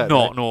was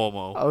not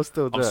normal. I was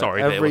still doing it. I'm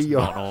sorry, but it was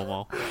not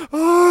normal.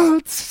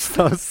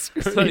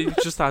 So you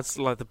just had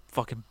like the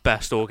fucking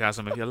best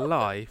orgasm of your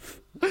life.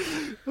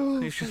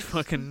 You just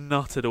fucking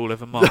nutted all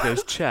over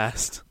Margot's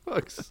chest.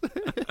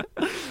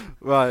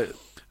 Right.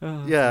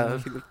 Yeah, I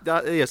think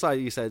it's like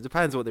you said, it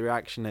depends what the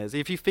reaction is.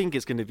 If you think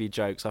it's going to be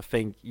jokes, I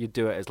think you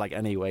do it as like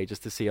anyway,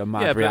 just to see a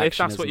mad reaction. Yeah, but if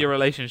that's what your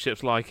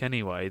relationship's like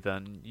anyway,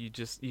 then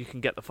you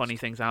can get the funny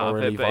things out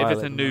of it. But if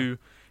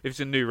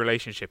it's a new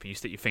relationship and you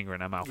stick your finger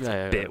in her mouth, it's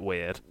a bit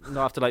weird.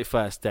 Not after like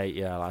first date,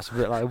 that's a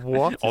bit like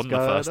what on the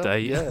first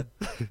date. Yeah.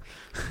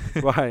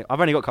 Right,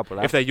 I've only got a couple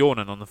left. If they're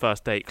yawning on the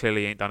first date,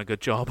 clearly ain't done a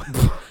good job.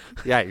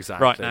 Yeah,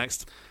 exactly. Right,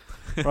 next.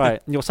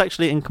 Right, you're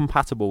sexually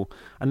incompatible.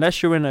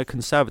 Unless you're in a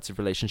conservative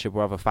relationship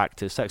or other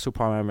factors, sex will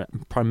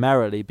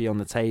primarily be on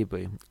the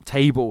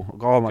table.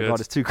 Oh my God,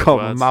 it's too cold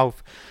in my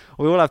mouth.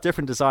 We all have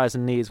different desires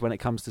and needs when it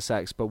comes to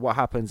sex, but what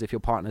happens if your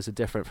partners are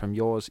different from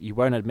yours? You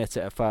won't admit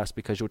it at first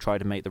because you'll try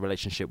to make the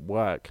relationship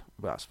work.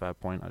 Well, that's a fair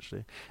point,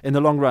 actually. In the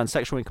long run,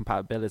 sexual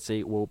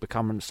incompatibility will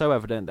become so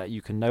evident that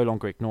you can no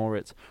longer ignore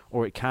it,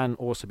 or it can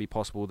also be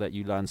possible that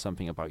you learn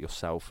something about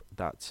yourself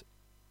that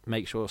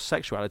makes your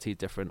sexuality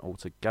different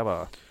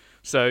altogether.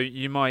 So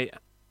you might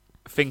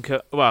think,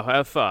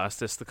 at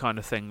first, it's the kind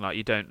of thing like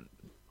you don't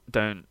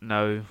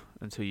know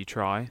until you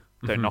try.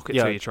 Don't knock it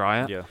till you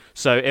try it. Yeah.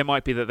 So it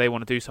might be that they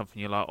want to do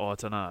something. You're like, I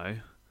don't know.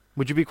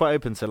 Would you be quite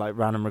open to like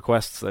random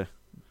requests though?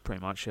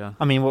 Pretty much, yeah.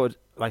 I mean, what would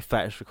like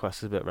fetish requests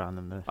is a bit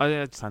random though. Oh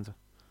yeah, bit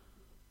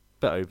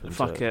open.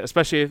 Fuck it,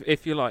 especially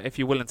if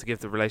you're willing to give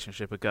the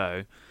relationship a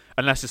go.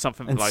 Unless it's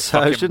something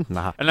Insertion?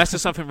 Unless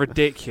it's something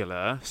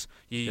ridiculous,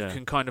 you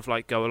can kind of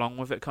like go along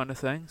with it, kind of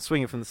thing.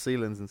 Swing it from the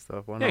ceilings and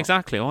stuff. Why not? Yeah,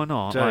 exactly. Why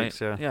not? Jokes,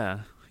 yeah.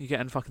 You're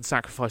getting fucking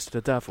sacrificed to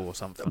the devil or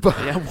something.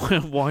 Yeah,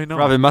 why not?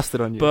 Rubbing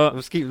mustard on you. But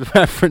let's keep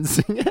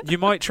referencing it. You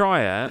might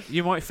try it.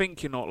 You might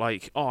think you're not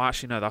like,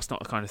 actually no, that's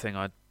not the kind of thing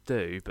I'd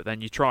do. But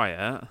then you try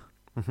it.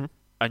 Mm-hmm.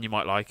 And you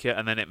might like it,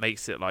 and then it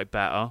makes it like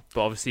better.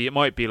 But obviously, it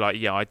might be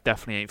like, I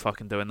definitely ain't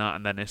fucking doing that,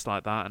 and then it's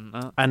like that and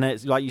that. And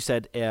it's like you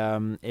said,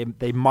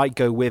 they might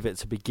go with it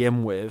to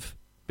begin with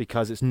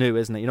because it's new,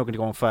 isn't it? You're not going to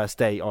go on first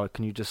date. Oh,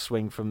 can you just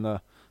swing from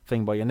the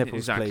thing by your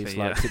nipples, please?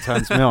 Like it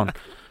turns me on.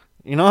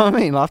 You know what I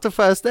mean? After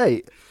first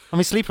date, I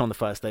mean, sleeping on the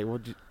first date.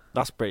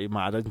 That's pretty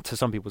mad to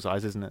some people's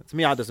eyes, isn't it? To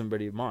me, I doesn't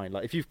really mind.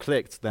 Like if you've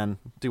clicked, then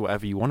do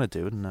whatever you want to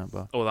do, isn't it?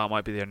 But or that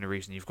might be the only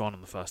reason you've gone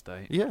on the first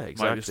date. Yeah,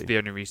 exactly. Might be the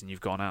only reason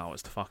you've gone out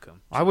is to fuck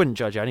them. I wouldn't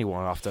judge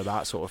anyone after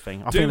that sort of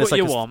thing. I do think what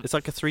you want. It's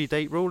like a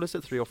 3-date rule. Is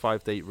it 3 or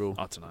 5 date rule?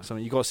 I don't know. So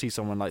you got to see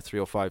someone like 3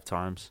 or 5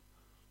 times.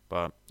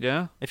 But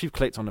yeah, if you've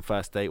clicked on the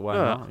first date, why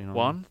not? You know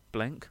 1,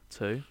 blink,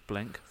 2,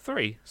 blink,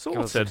 3,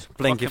 sorted. God,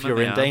 blink if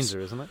you're in danger,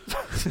 isn't it?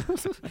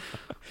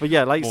 But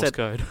yeah, like you said,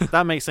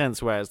 that makes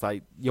sense. Whereas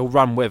like you'll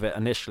run with it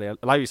initially,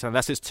 like you said,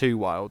 unless it's too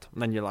wild,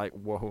 and then you're like,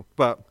 whoa.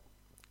 But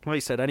Like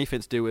you said,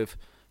 anything to do with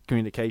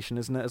communication,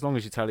 isn't it? As long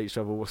as you tell each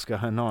other what's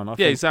going on. I Yeah,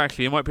 think,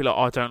 exactly. You might be like,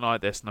 I don't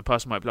like this, and the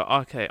person might be like,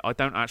 okay, I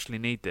don't actually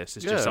need this.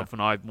 It's just something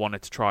I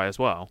wanted to try as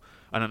well.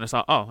 And then it's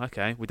like, oh,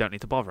 okay, we don't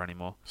need to bother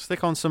anymore.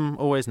 stick on some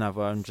Always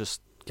Never and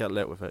just get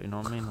lit with it, you know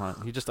what I mean? Like,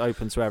 you're just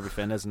open to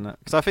everything, isn't it?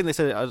 Because I think they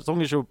said as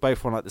long as you're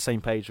both on like the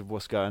same page of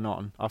what's going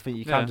on, I think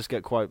you can just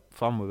get quite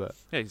fun with it.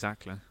 Yeah,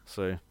 exactly.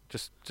 So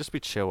just be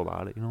chill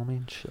about it, you know what I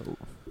mean? Chill.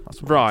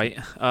 That's what Right.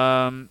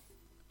 I'm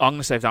going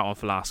to save that one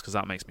for last because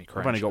that makes me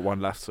cringe. I've only got one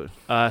left, so.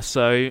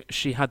 So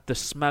she had the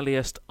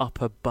smelliest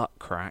upper butt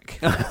crack.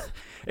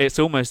 It's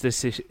almost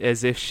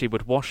as if she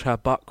would wash her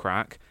butt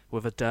crack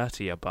with a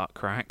dirtier butt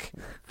crack.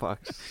 Fuck.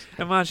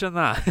 Imagine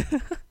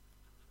that.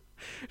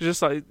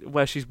 Just like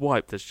where she's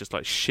wiped, there's just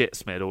like shit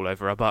smeared all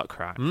over her butt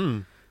crack.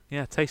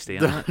 Yeah, tasty,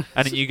 isn't it?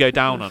 And then you go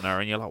down on her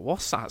and you're like,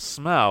 what's that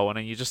smell? And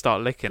then you just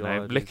start licking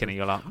her, licking it.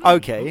 You're like,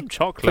 okay,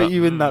 chocolate. Put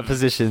you in that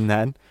position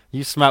then.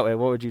 You smelt it,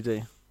 what would you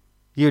do?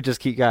 You would just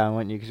keep going,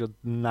 wouldn't you? Because you're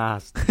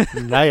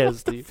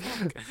nasty.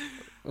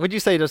 Would you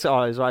say just,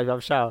 oh, it's right, have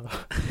a shower?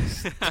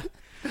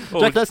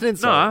 Jack, that's an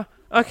insult. Nah,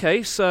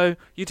 okay, so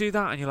you do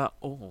that and you're like,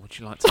 oh, would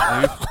you like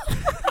to move?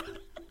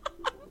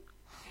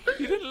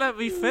 You didn't let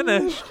me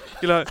finish.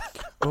 You're like,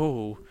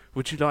 oh,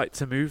 would you like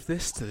to move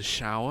this to the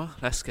shower?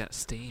 Let's get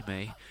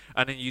steamy.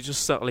 And then you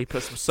just subtly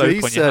put some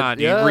soap on your hand.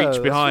 You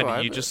reach behind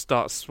and you just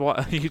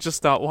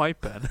start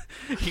wiping.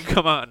 You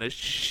come out and there's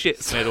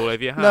shit smeared all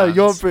over your hands. No,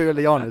 you're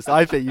brutally honest.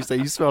 I think you say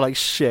you smell like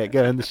shit.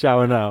 Go in the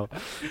shower now.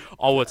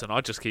 I wouldn't.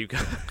 I'd just keep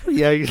going.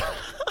 Yeah. You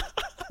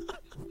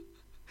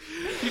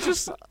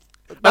just...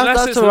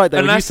 That's all right,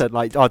 though, when you said,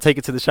 like, I'll take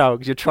it to the shower,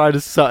 because you're trying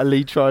to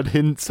subtly try and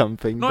hint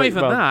something. Not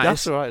even that.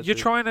 That's all right. You're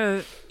trying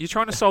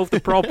to solve the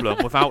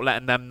problem without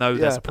letting them know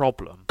there's a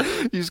problem.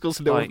 You just got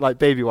some little, like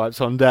baby wipes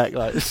on deck,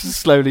 like,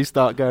 slowly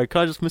start going,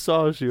 can I just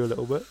massage you a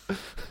little bit?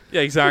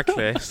 Yeah,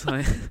 exactly. It's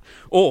like,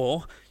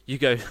 or... You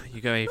go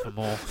even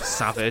more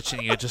savage,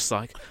 and you're just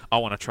like, I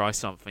want to try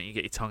something. You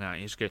get your tongue out,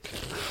 and you just go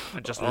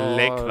and just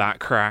lick that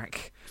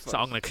crack. So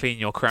I'm going to clean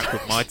your crack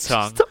with my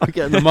tongue. Start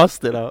getting the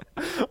mustard out.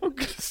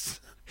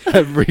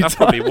 That's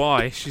probably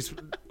why she's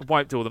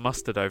wiped all the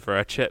mustard over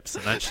her chips,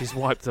 and then she's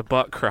wiped a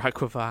butt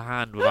crack with her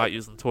hand without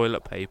using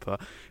toilet paper.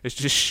 It's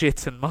just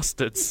shit and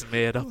mustard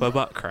smeared up her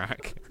butt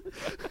crack.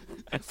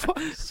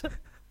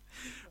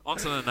 On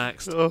to the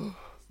next. Oh,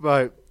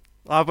 right.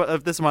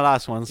 This is my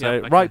last one. So,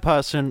 okay. Right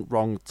person,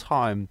 wrong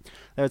time.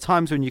 There are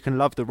times when you can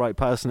love the right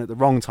person at the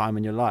wrong time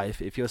in your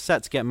life. If you're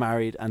set to get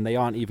married and they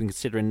aren't even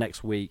considering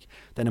next week,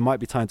 then it might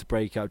be time to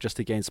break up just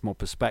to gain some more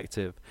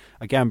perspective.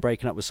 Again,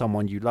 breaking up with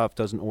someone you love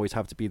doesn't always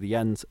have to be the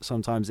end.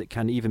 Sometimes it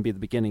can even be the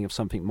beginning of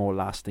something more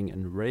lasting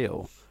and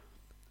real.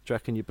 Do you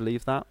reckon you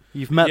believe that?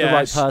 You've met the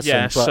right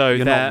person, but so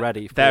you're not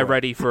ready for They're it.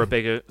 ready for a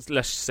bigger,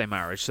 let's just say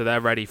marriage, so they're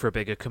ready for a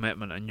bigger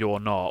commitment and you're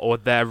not. Or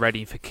they're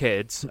ready for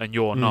kids and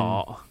you're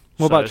not.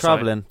 What about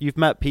travelling? You've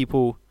met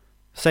people,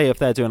 say if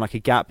they're doing like a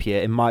gap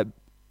year, it might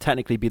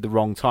technically be the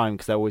wrong time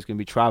because they're always going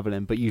to be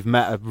travelling, but you've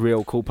met a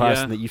real cool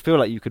person that you feel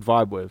like you could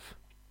vibe with,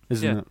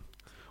 isn't it?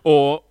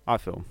 Or I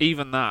feel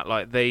even that,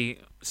 like they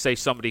say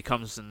somebody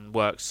comes and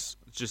works,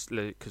 just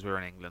because we're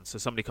in England, so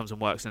somebody comes and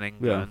works in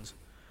England,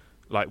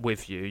 like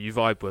with you, you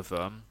vibe with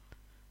them,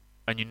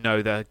 and you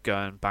know they're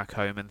going back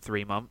home in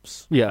 3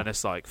 months. Yeah. And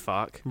it's like,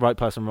 fuck. Right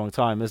person, wrong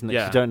time, isn't it?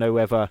 Yeah. You don't know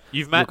whether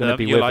you've met you're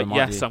them, you're like, them,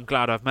 yes, I'm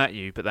glad I've met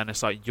you, but then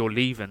it's like, you're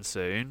leaving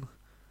soon,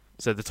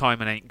 so the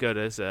timing ain't good,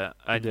 is it?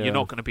 And you're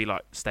not going to be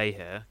like, stay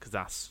here, because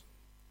that's...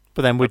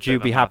 But then would you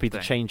be happy to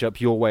change up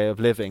your way of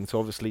living to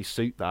obviously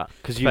suit that?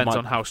 Cause Depends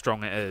on how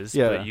strong it is,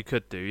 but you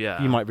could do,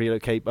 You might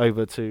relocate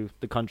over to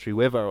the country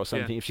with her or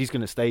something if she's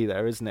going to stay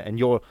there, isn't it? And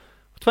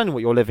depending on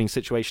what your living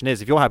situation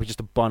is, if you're happy just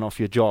to bun off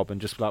your job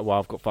and just like, well,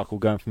 I've got fuck all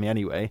going for me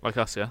anyway. Like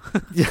us, yeah.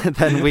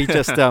 Then we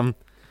just,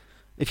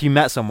 if you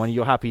met someone,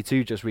 you're happy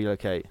to just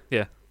relocate.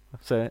 Yeah.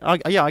 So,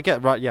 I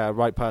get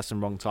right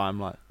person, wrong time.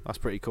 Like, that's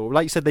pretty cool.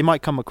 Like you said, they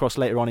might come across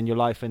later on in your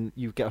life and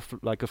you get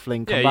a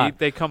fling come back.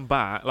 They come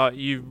back. Like,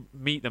 you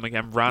meet them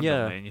again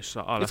randomly and you're just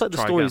like, oh, it's like the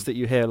stories that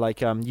you hear,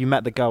 like, you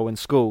met the girl in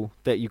school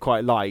that you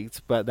quite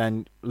liked, but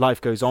then life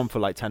goes on for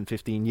like 10,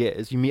 15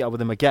 years. You meet up with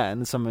them again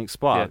and something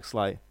sparks,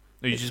 like...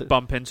 You just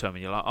bump into them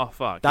and you're like, oh,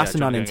 fuck. That's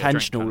an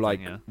unintentional,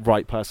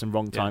 right person,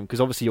 wrong time. Because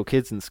obviously your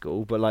kid's in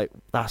school, but, like,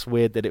 that's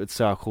weird that it would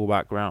circle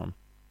back round,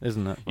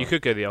 isn't it? You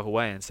could go the other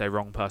way and say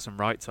wrong person,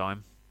 right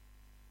time.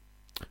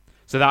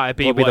 So that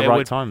would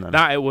be time, then?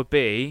 That it would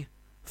be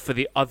for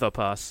the other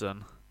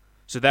person.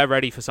 So they're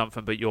ready for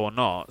something, but you're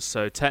not.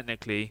 So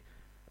technically,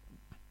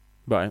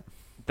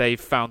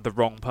 they've found the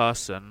wrong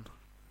person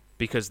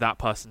because that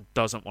person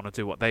doesn't want to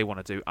do what they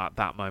want to do at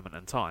that moment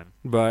in time.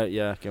 Right,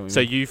 yeah. So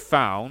you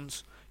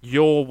found...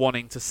 You're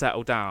wanting to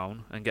settle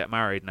down and get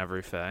married and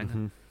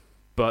everything,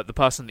 but the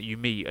person that you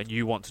meet and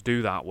you want to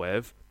do that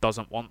with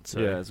doesn't want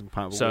to. Yeah, it's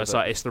compatible. So it's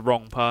like it's the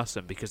wrong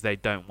person because they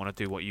don't want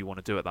to do what you want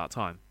to do at that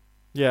time.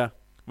 Yeah.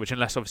 Which,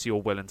 unless obviously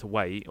you're willing to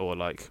wait or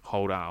like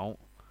hold out,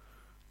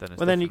 then it's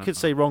well, then you could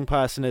say wrong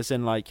person as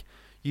in like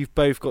you've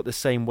both got the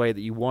same way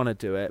that you want to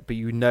do it, but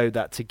you know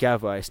that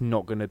together it's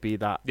not going to be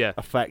that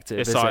effective.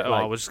 It's like,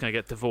 we're just going to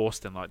get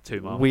divorced in like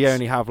 2 months. We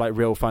only have like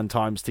real fun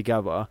times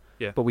together,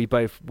 but we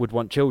both would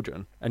want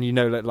children. And you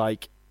know that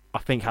like, I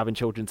think having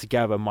children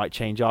together might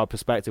change our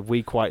perspective.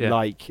 We quite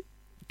like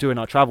doing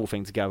our travel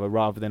thing together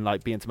rather than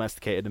like being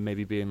domesticated and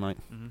maybe being like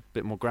a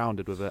bit more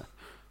grounded with it.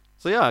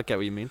 So yeah, I get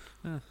what you mean.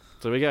 Yeah.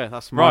 So there we go.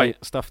 That's my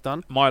stuff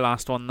done. My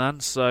last one then.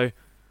 So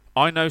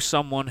I know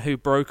someone who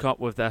broke up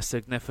with their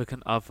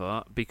significant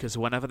other because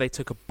whenever they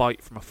took a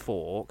bite from a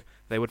fork,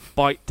 they would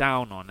bite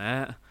down on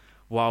it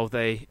while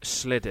they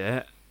slid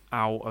it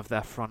out of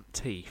their front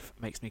teeth.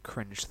 Makes me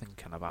cringe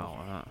thinking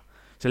about it.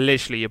 So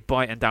literally you're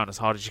biting down as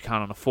hard as you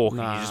can on a fork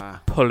and you're just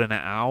pulling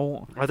it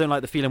out. I don't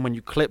like the feeling when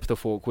you clip the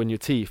fork when your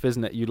teeth,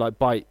 isn't it? You like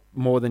bite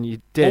more than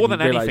you did. More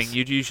than anything,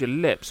 you'd use your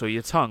lips or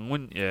your tongue,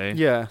 wouldn't you?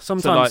 Yeah,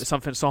 sometimes. So like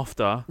something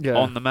softer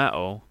on the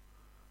metal.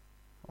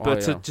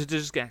 But to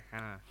just get...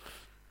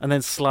 And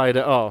then slide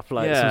it off,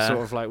 like some sort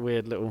of like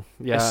weird little...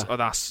 Yeah.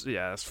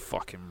 That's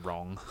fucking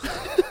wrong.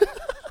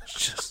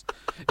 Just,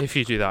 if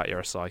you do that, you're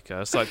a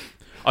psycho. It's like,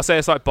 I say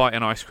it's like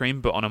biting ice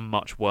cream, but on a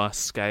much worse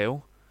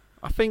scale.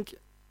 I think,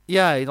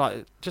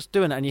 like just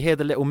doing it, and you hear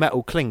the little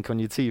metal clink on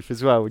your teeth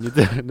as well when you're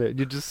doing it.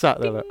 You just sat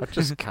there like, I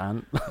just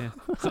can't.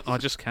 I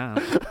just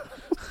can't.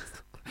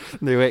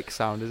 New ick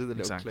sound, is it? The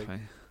little exactly.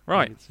 clink.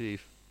 Right. On your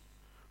teeth.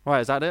 Right,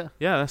 is that it?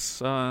 Yeah, that's...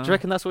 Do you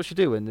reckon that's what she's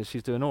doing? That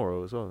she's doing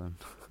oral as well then?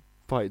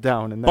 Bite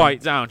down and then...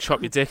 Bite down,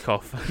 chop your dick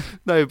off.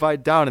 No,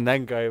 bite down and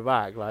then go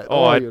back. Like,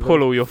 I'd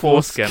pull all your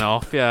foreskin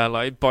off. Yeah,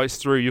 like it bites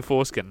through your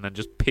foreskin and then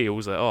just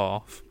peels it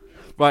off.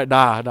 Right,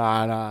 nah.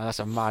 That's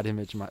a mad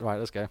image. Right,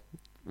 let's go.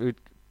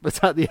 Was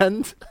that the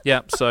end?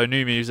 Yep, so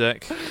new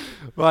music.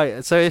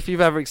 Right, so if you've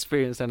ever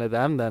experienced any of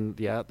them, then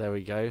yeah, there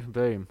we go.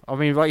 Boom. I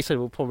mean, like you said,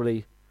 we'll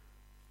probably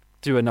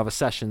do another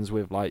sessions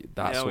with like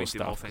that sort of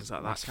stuff. More things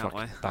like that, can't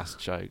we? That's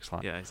jokes.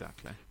 Like. Yeah,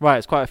 exactly. Right,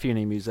 it's quite a few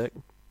new music,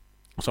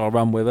 so I'll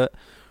run with it.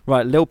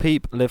 Right, Lil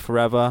Peep, Live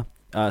Forever,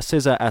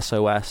 SZA,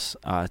 SOS,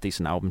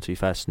 decent album to be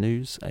fair,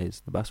 Snooze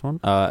is the best one.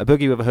 A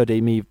Boogie with a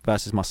Hoodie, Me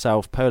versus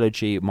Myself, Polo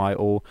G, My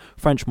All,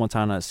 French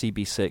Montana,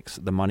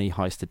 CB6, The Money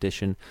Heist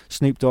Edition,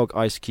 Snoop Dogg,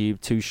 Ice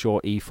Cube, Too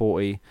Short,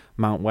 E40,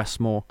 Mount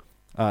Westmore,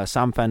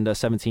 Sam Fender,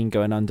 17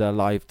 Going Under,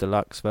 Live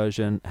Deluxe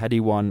version, Heady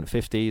One,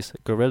 50s,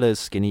 Gorillaz,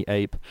 Skinny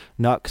Ape,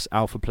 Nux,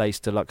 Alpha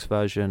Place Deluxe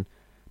version,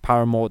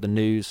 Paramore, The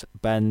News,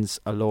 Benz,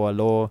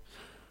 Allure,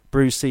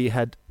 Brucey,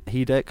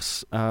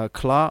 Hedix,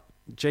 Clark,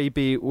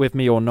 JB, With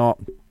Me or Not,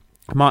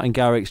 Martin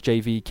Garrix,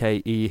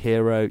 JVKE,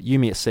 Hero,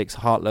 Yumi at 6,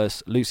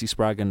 Heartless, Lucy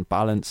Spraggan,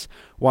 Balance,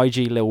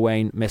 YG, Lil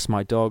Wayne, Miss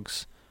My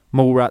Dogs,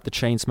 Mallrat, The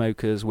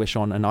Chainsmokers, Wish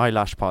On an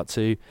Eyelash Part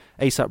 2,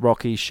 ASAP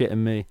Rocky, Shitting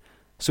Me,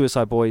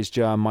 Suicide Boys,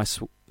 Germ, My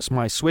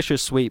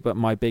Swisher's Sweet But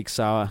My Big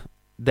Sour,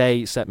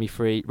 They Set Me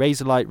Free,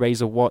 Razorlight,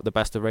 Razor Watt, The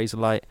Best of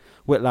Razorlight,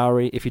 Whit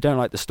Lowry, If You Don't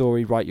Like the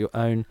Story, Write Your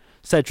Own,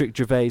 Cedric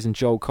Gervais and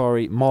Joel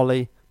Corey,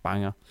 Molly,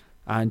 banger,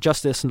 and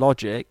Justice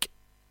Logic,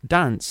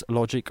 Dance,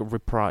 Logic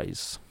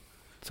Reprise.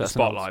 So the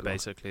Spotlight,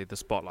 basically. The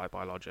Spotlight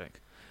by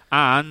Logic.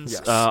 And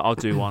I'll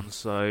do one.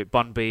 So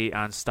Bun B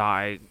and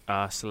Static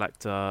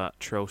Selector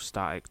Trill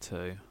Static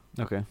 2.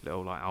 Okay.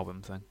 Little like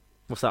album thing.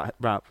 What's that?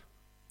 Rap?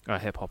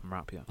 Hip hop and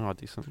rap, yeah. Oh,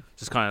 decent.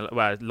 Just kind of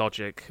where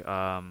Logic,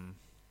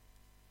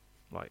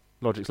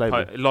 Logic's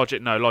label.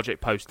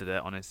 Logic posted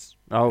it on his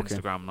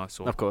Instagram, and I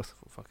saw. Of course.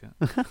 Fuck it.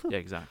 Yeah,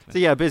 exactly. So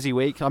yeah, busy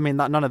week. I mean,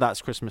 none of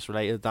that's Christmas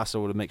related. That's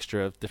all a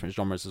mixture of different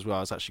genres as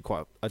well. It's actually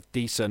quite a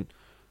decent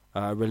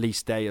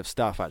release day of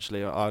stuff.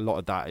 Actually, a lot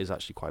of that is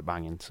actually quite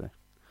banging. So,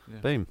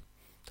 boom.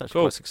 It's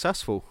actually quite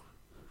successful.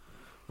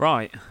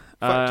 Right.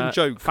 Fact and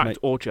joke. Fact mate.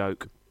 or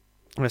joke.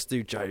 Let's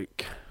do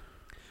joke.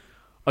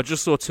 I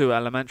just saw 2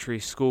 elementary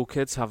school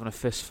kids having a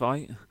fist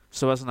fight.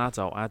 So as an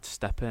adult, I had to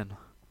step in.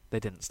 They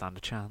didn't stand a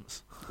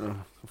chance. I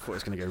thought it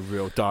was going to go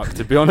real dark,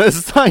 to be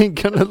honest. I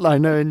ain't going to lie,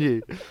 knowing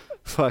you.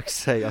 Fuck's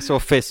sake. I saw a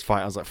fist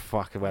fight. I was like,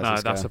 fuck, where's this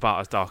going? That's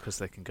about as dark as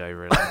they can go,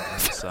 really.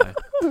 So.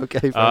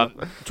 Okay,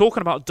 talking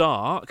about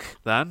dark,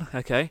 then,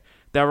 okay.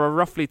 There are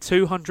roughly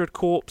 200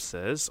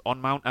 corpses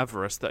on Mount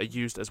Everest that are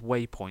used as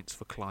waypoints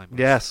for climbers.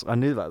 Yes, I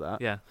knew about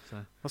that. Yeah. So.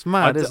 That's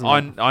mad, isn't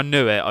it? I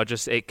knew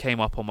it. It came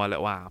up on my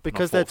little app.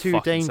 Because they're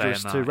too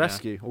dangerous to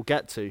rescue or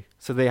get to.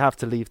 So they have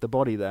to leave the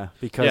body there.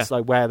 Because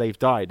like where they've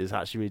died is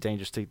actually really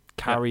dangerous to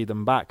carry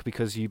them back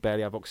because you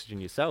barely have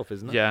oxygen yourself,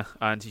 isn't it? Yeah,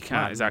 and you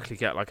can't exactly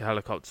get like a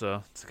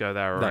helicopter to go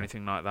there or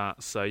anything like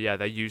that. So yeah,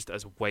 they're used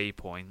as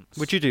waypoints.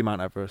 Would you do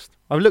Mount Everest?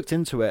 I looked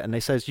into it and they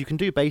says you can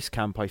do base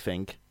camp, I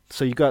think.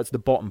 So you go out to the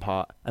bottom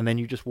part and then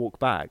you just walk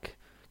back.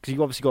 Because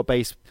you've obviously got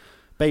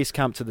base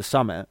camp to the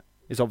summit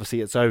is obviously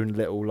its own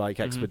little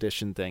like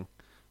expedition thing.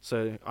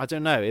 So I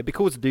don't know. It'd be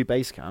cool to do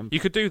base camp. You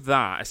could do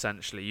that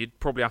essentially. You'd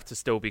probably have to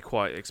still be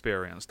quite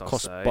experienced.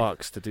 Cost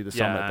bucks to do the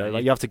summit though.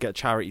 Like you have to get a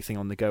charity thing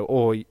on the go,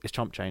 or it's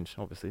chump change,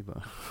 obviously. But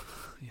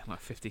yeah,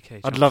 like 50k.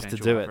 I'd love to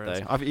do it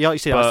though. You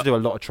see, I have to do a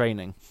lot of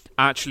training.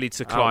 Actually,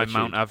 to climb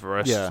Mount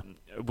Everest,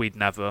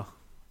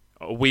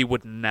 we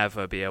would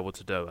never be able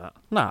to do it.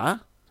 Nah.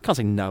 Can't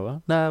say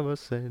Noah. Never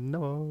say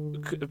no.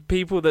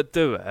 People that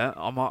do it,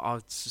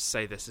 I'll just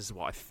say this is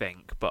what I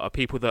think, but are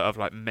people that have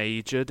like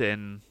majored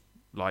in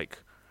like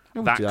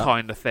that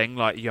kind of thing,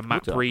 like your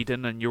map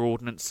reading and your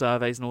ordnance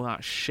surveys and all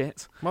that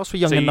shit. Whilst we're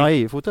young and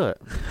naive, we'll do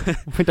it.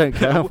 We don't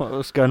care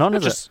what's going on,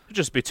 is it? It'll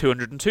just be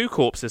 202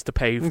 corpses to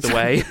pave the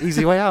way.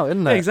 Easy way out,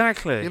 isn't it?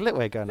 Exactly. A lit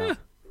way going out.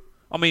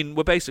 I mean,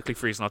 we're basically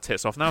freezing our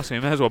tits off now, so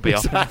we may as well be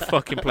up in the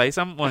fucking place,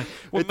 haven't we?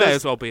 We may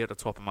as well be at the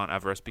top of Mount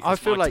Everest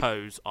because my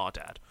toes are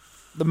dead.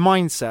 The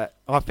mindset,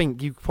 I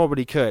think you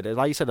probably could.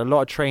 Like you said, a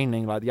lot of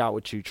training, like the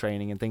altitude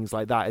training and things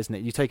like that, isn't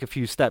it? You take a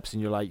few steps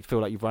and you feel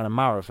like you've run a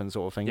marathon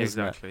sort of thing,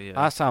 isn't it? Exactly, yeah.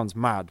 That sounds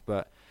mad,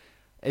 but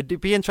it'd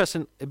be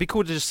interesting. It'd be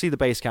cool to just see the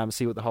base camp,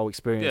 see what the whole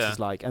experience is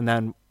like, and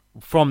then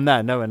from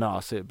there, knowing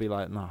us, it'd be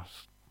like, no,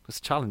 it's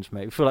a challenge,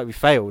 mate. We feel like we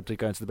failed to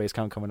go into the base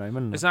camp coming home,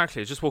 isn't it?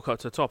 Exactly. Just walk up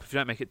to the top. If you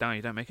don't make it down,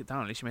 you don't make it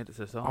down. At least you made it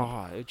to the top.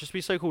 Oh, it'd just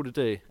be so cool to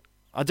do.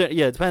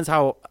 Yeah, it depends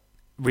how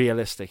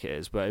realistic it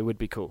is, but it would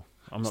be cool.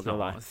 I'm not going to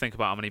lie. Think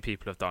about how many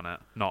people have done it.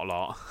 Not a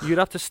lot. You'd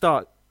have to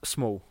start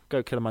small.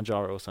 Go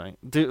Kilimanjaro or something.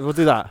 We'll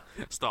do that.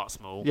 Start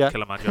small. Yeah.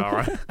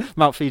 Kilimanjaro.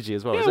 Mount Fiji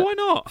as well, is it? Yeah, why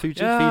not?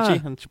 Fiji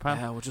and Japan.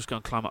 Yeah, we'll just go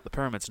and climb up the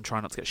pyramids and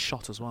try not to get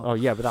shot as well. Oh,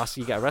 yeah, but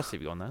you get arrested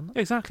if you go on there. Yeah,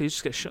 exactly. You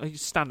just get shot. You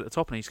stand at the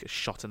top and you just get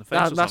shot in the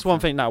face. That's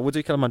one thing now. We'll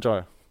do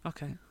Kilimanjaro.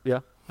 Okay. Yeah.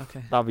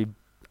 Okay. That'll be...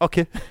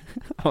 Okay.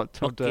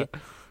 Okay.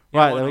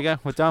 Right, there we go.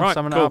 We're done. Right,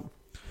 Summing cool. it up.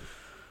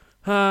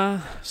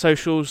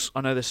 Socials.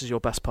 I know this is your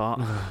best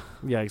part.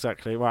 Yeah,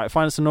 exactly. Right,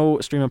 find us on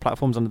all streaming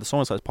platforms under the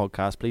SoulInsights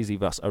podcast. Please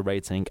leave us a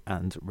rating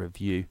and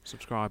review.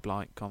 Subscribe,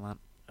 like,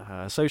 comment.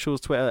 Socials,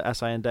 Twitter,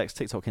 SI Index,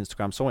 TikTok,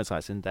 Instagram,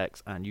 SoulInsights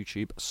Index, and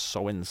YouTube,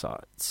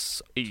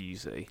 SoulInsights.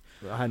 Easy.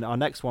 And our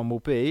next one will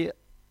be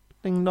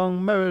Ding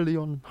Dong Merrily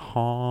on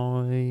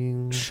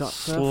High. Shut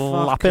the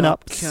Slapping fuck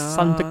up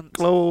Santa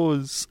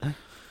Claus.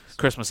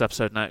 Christmas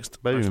episode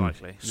next, Boom. most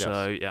likely. Yes.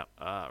 So, yeah.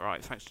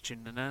 Right, thanks for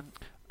tuning in.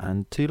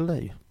 And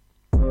toodaloo.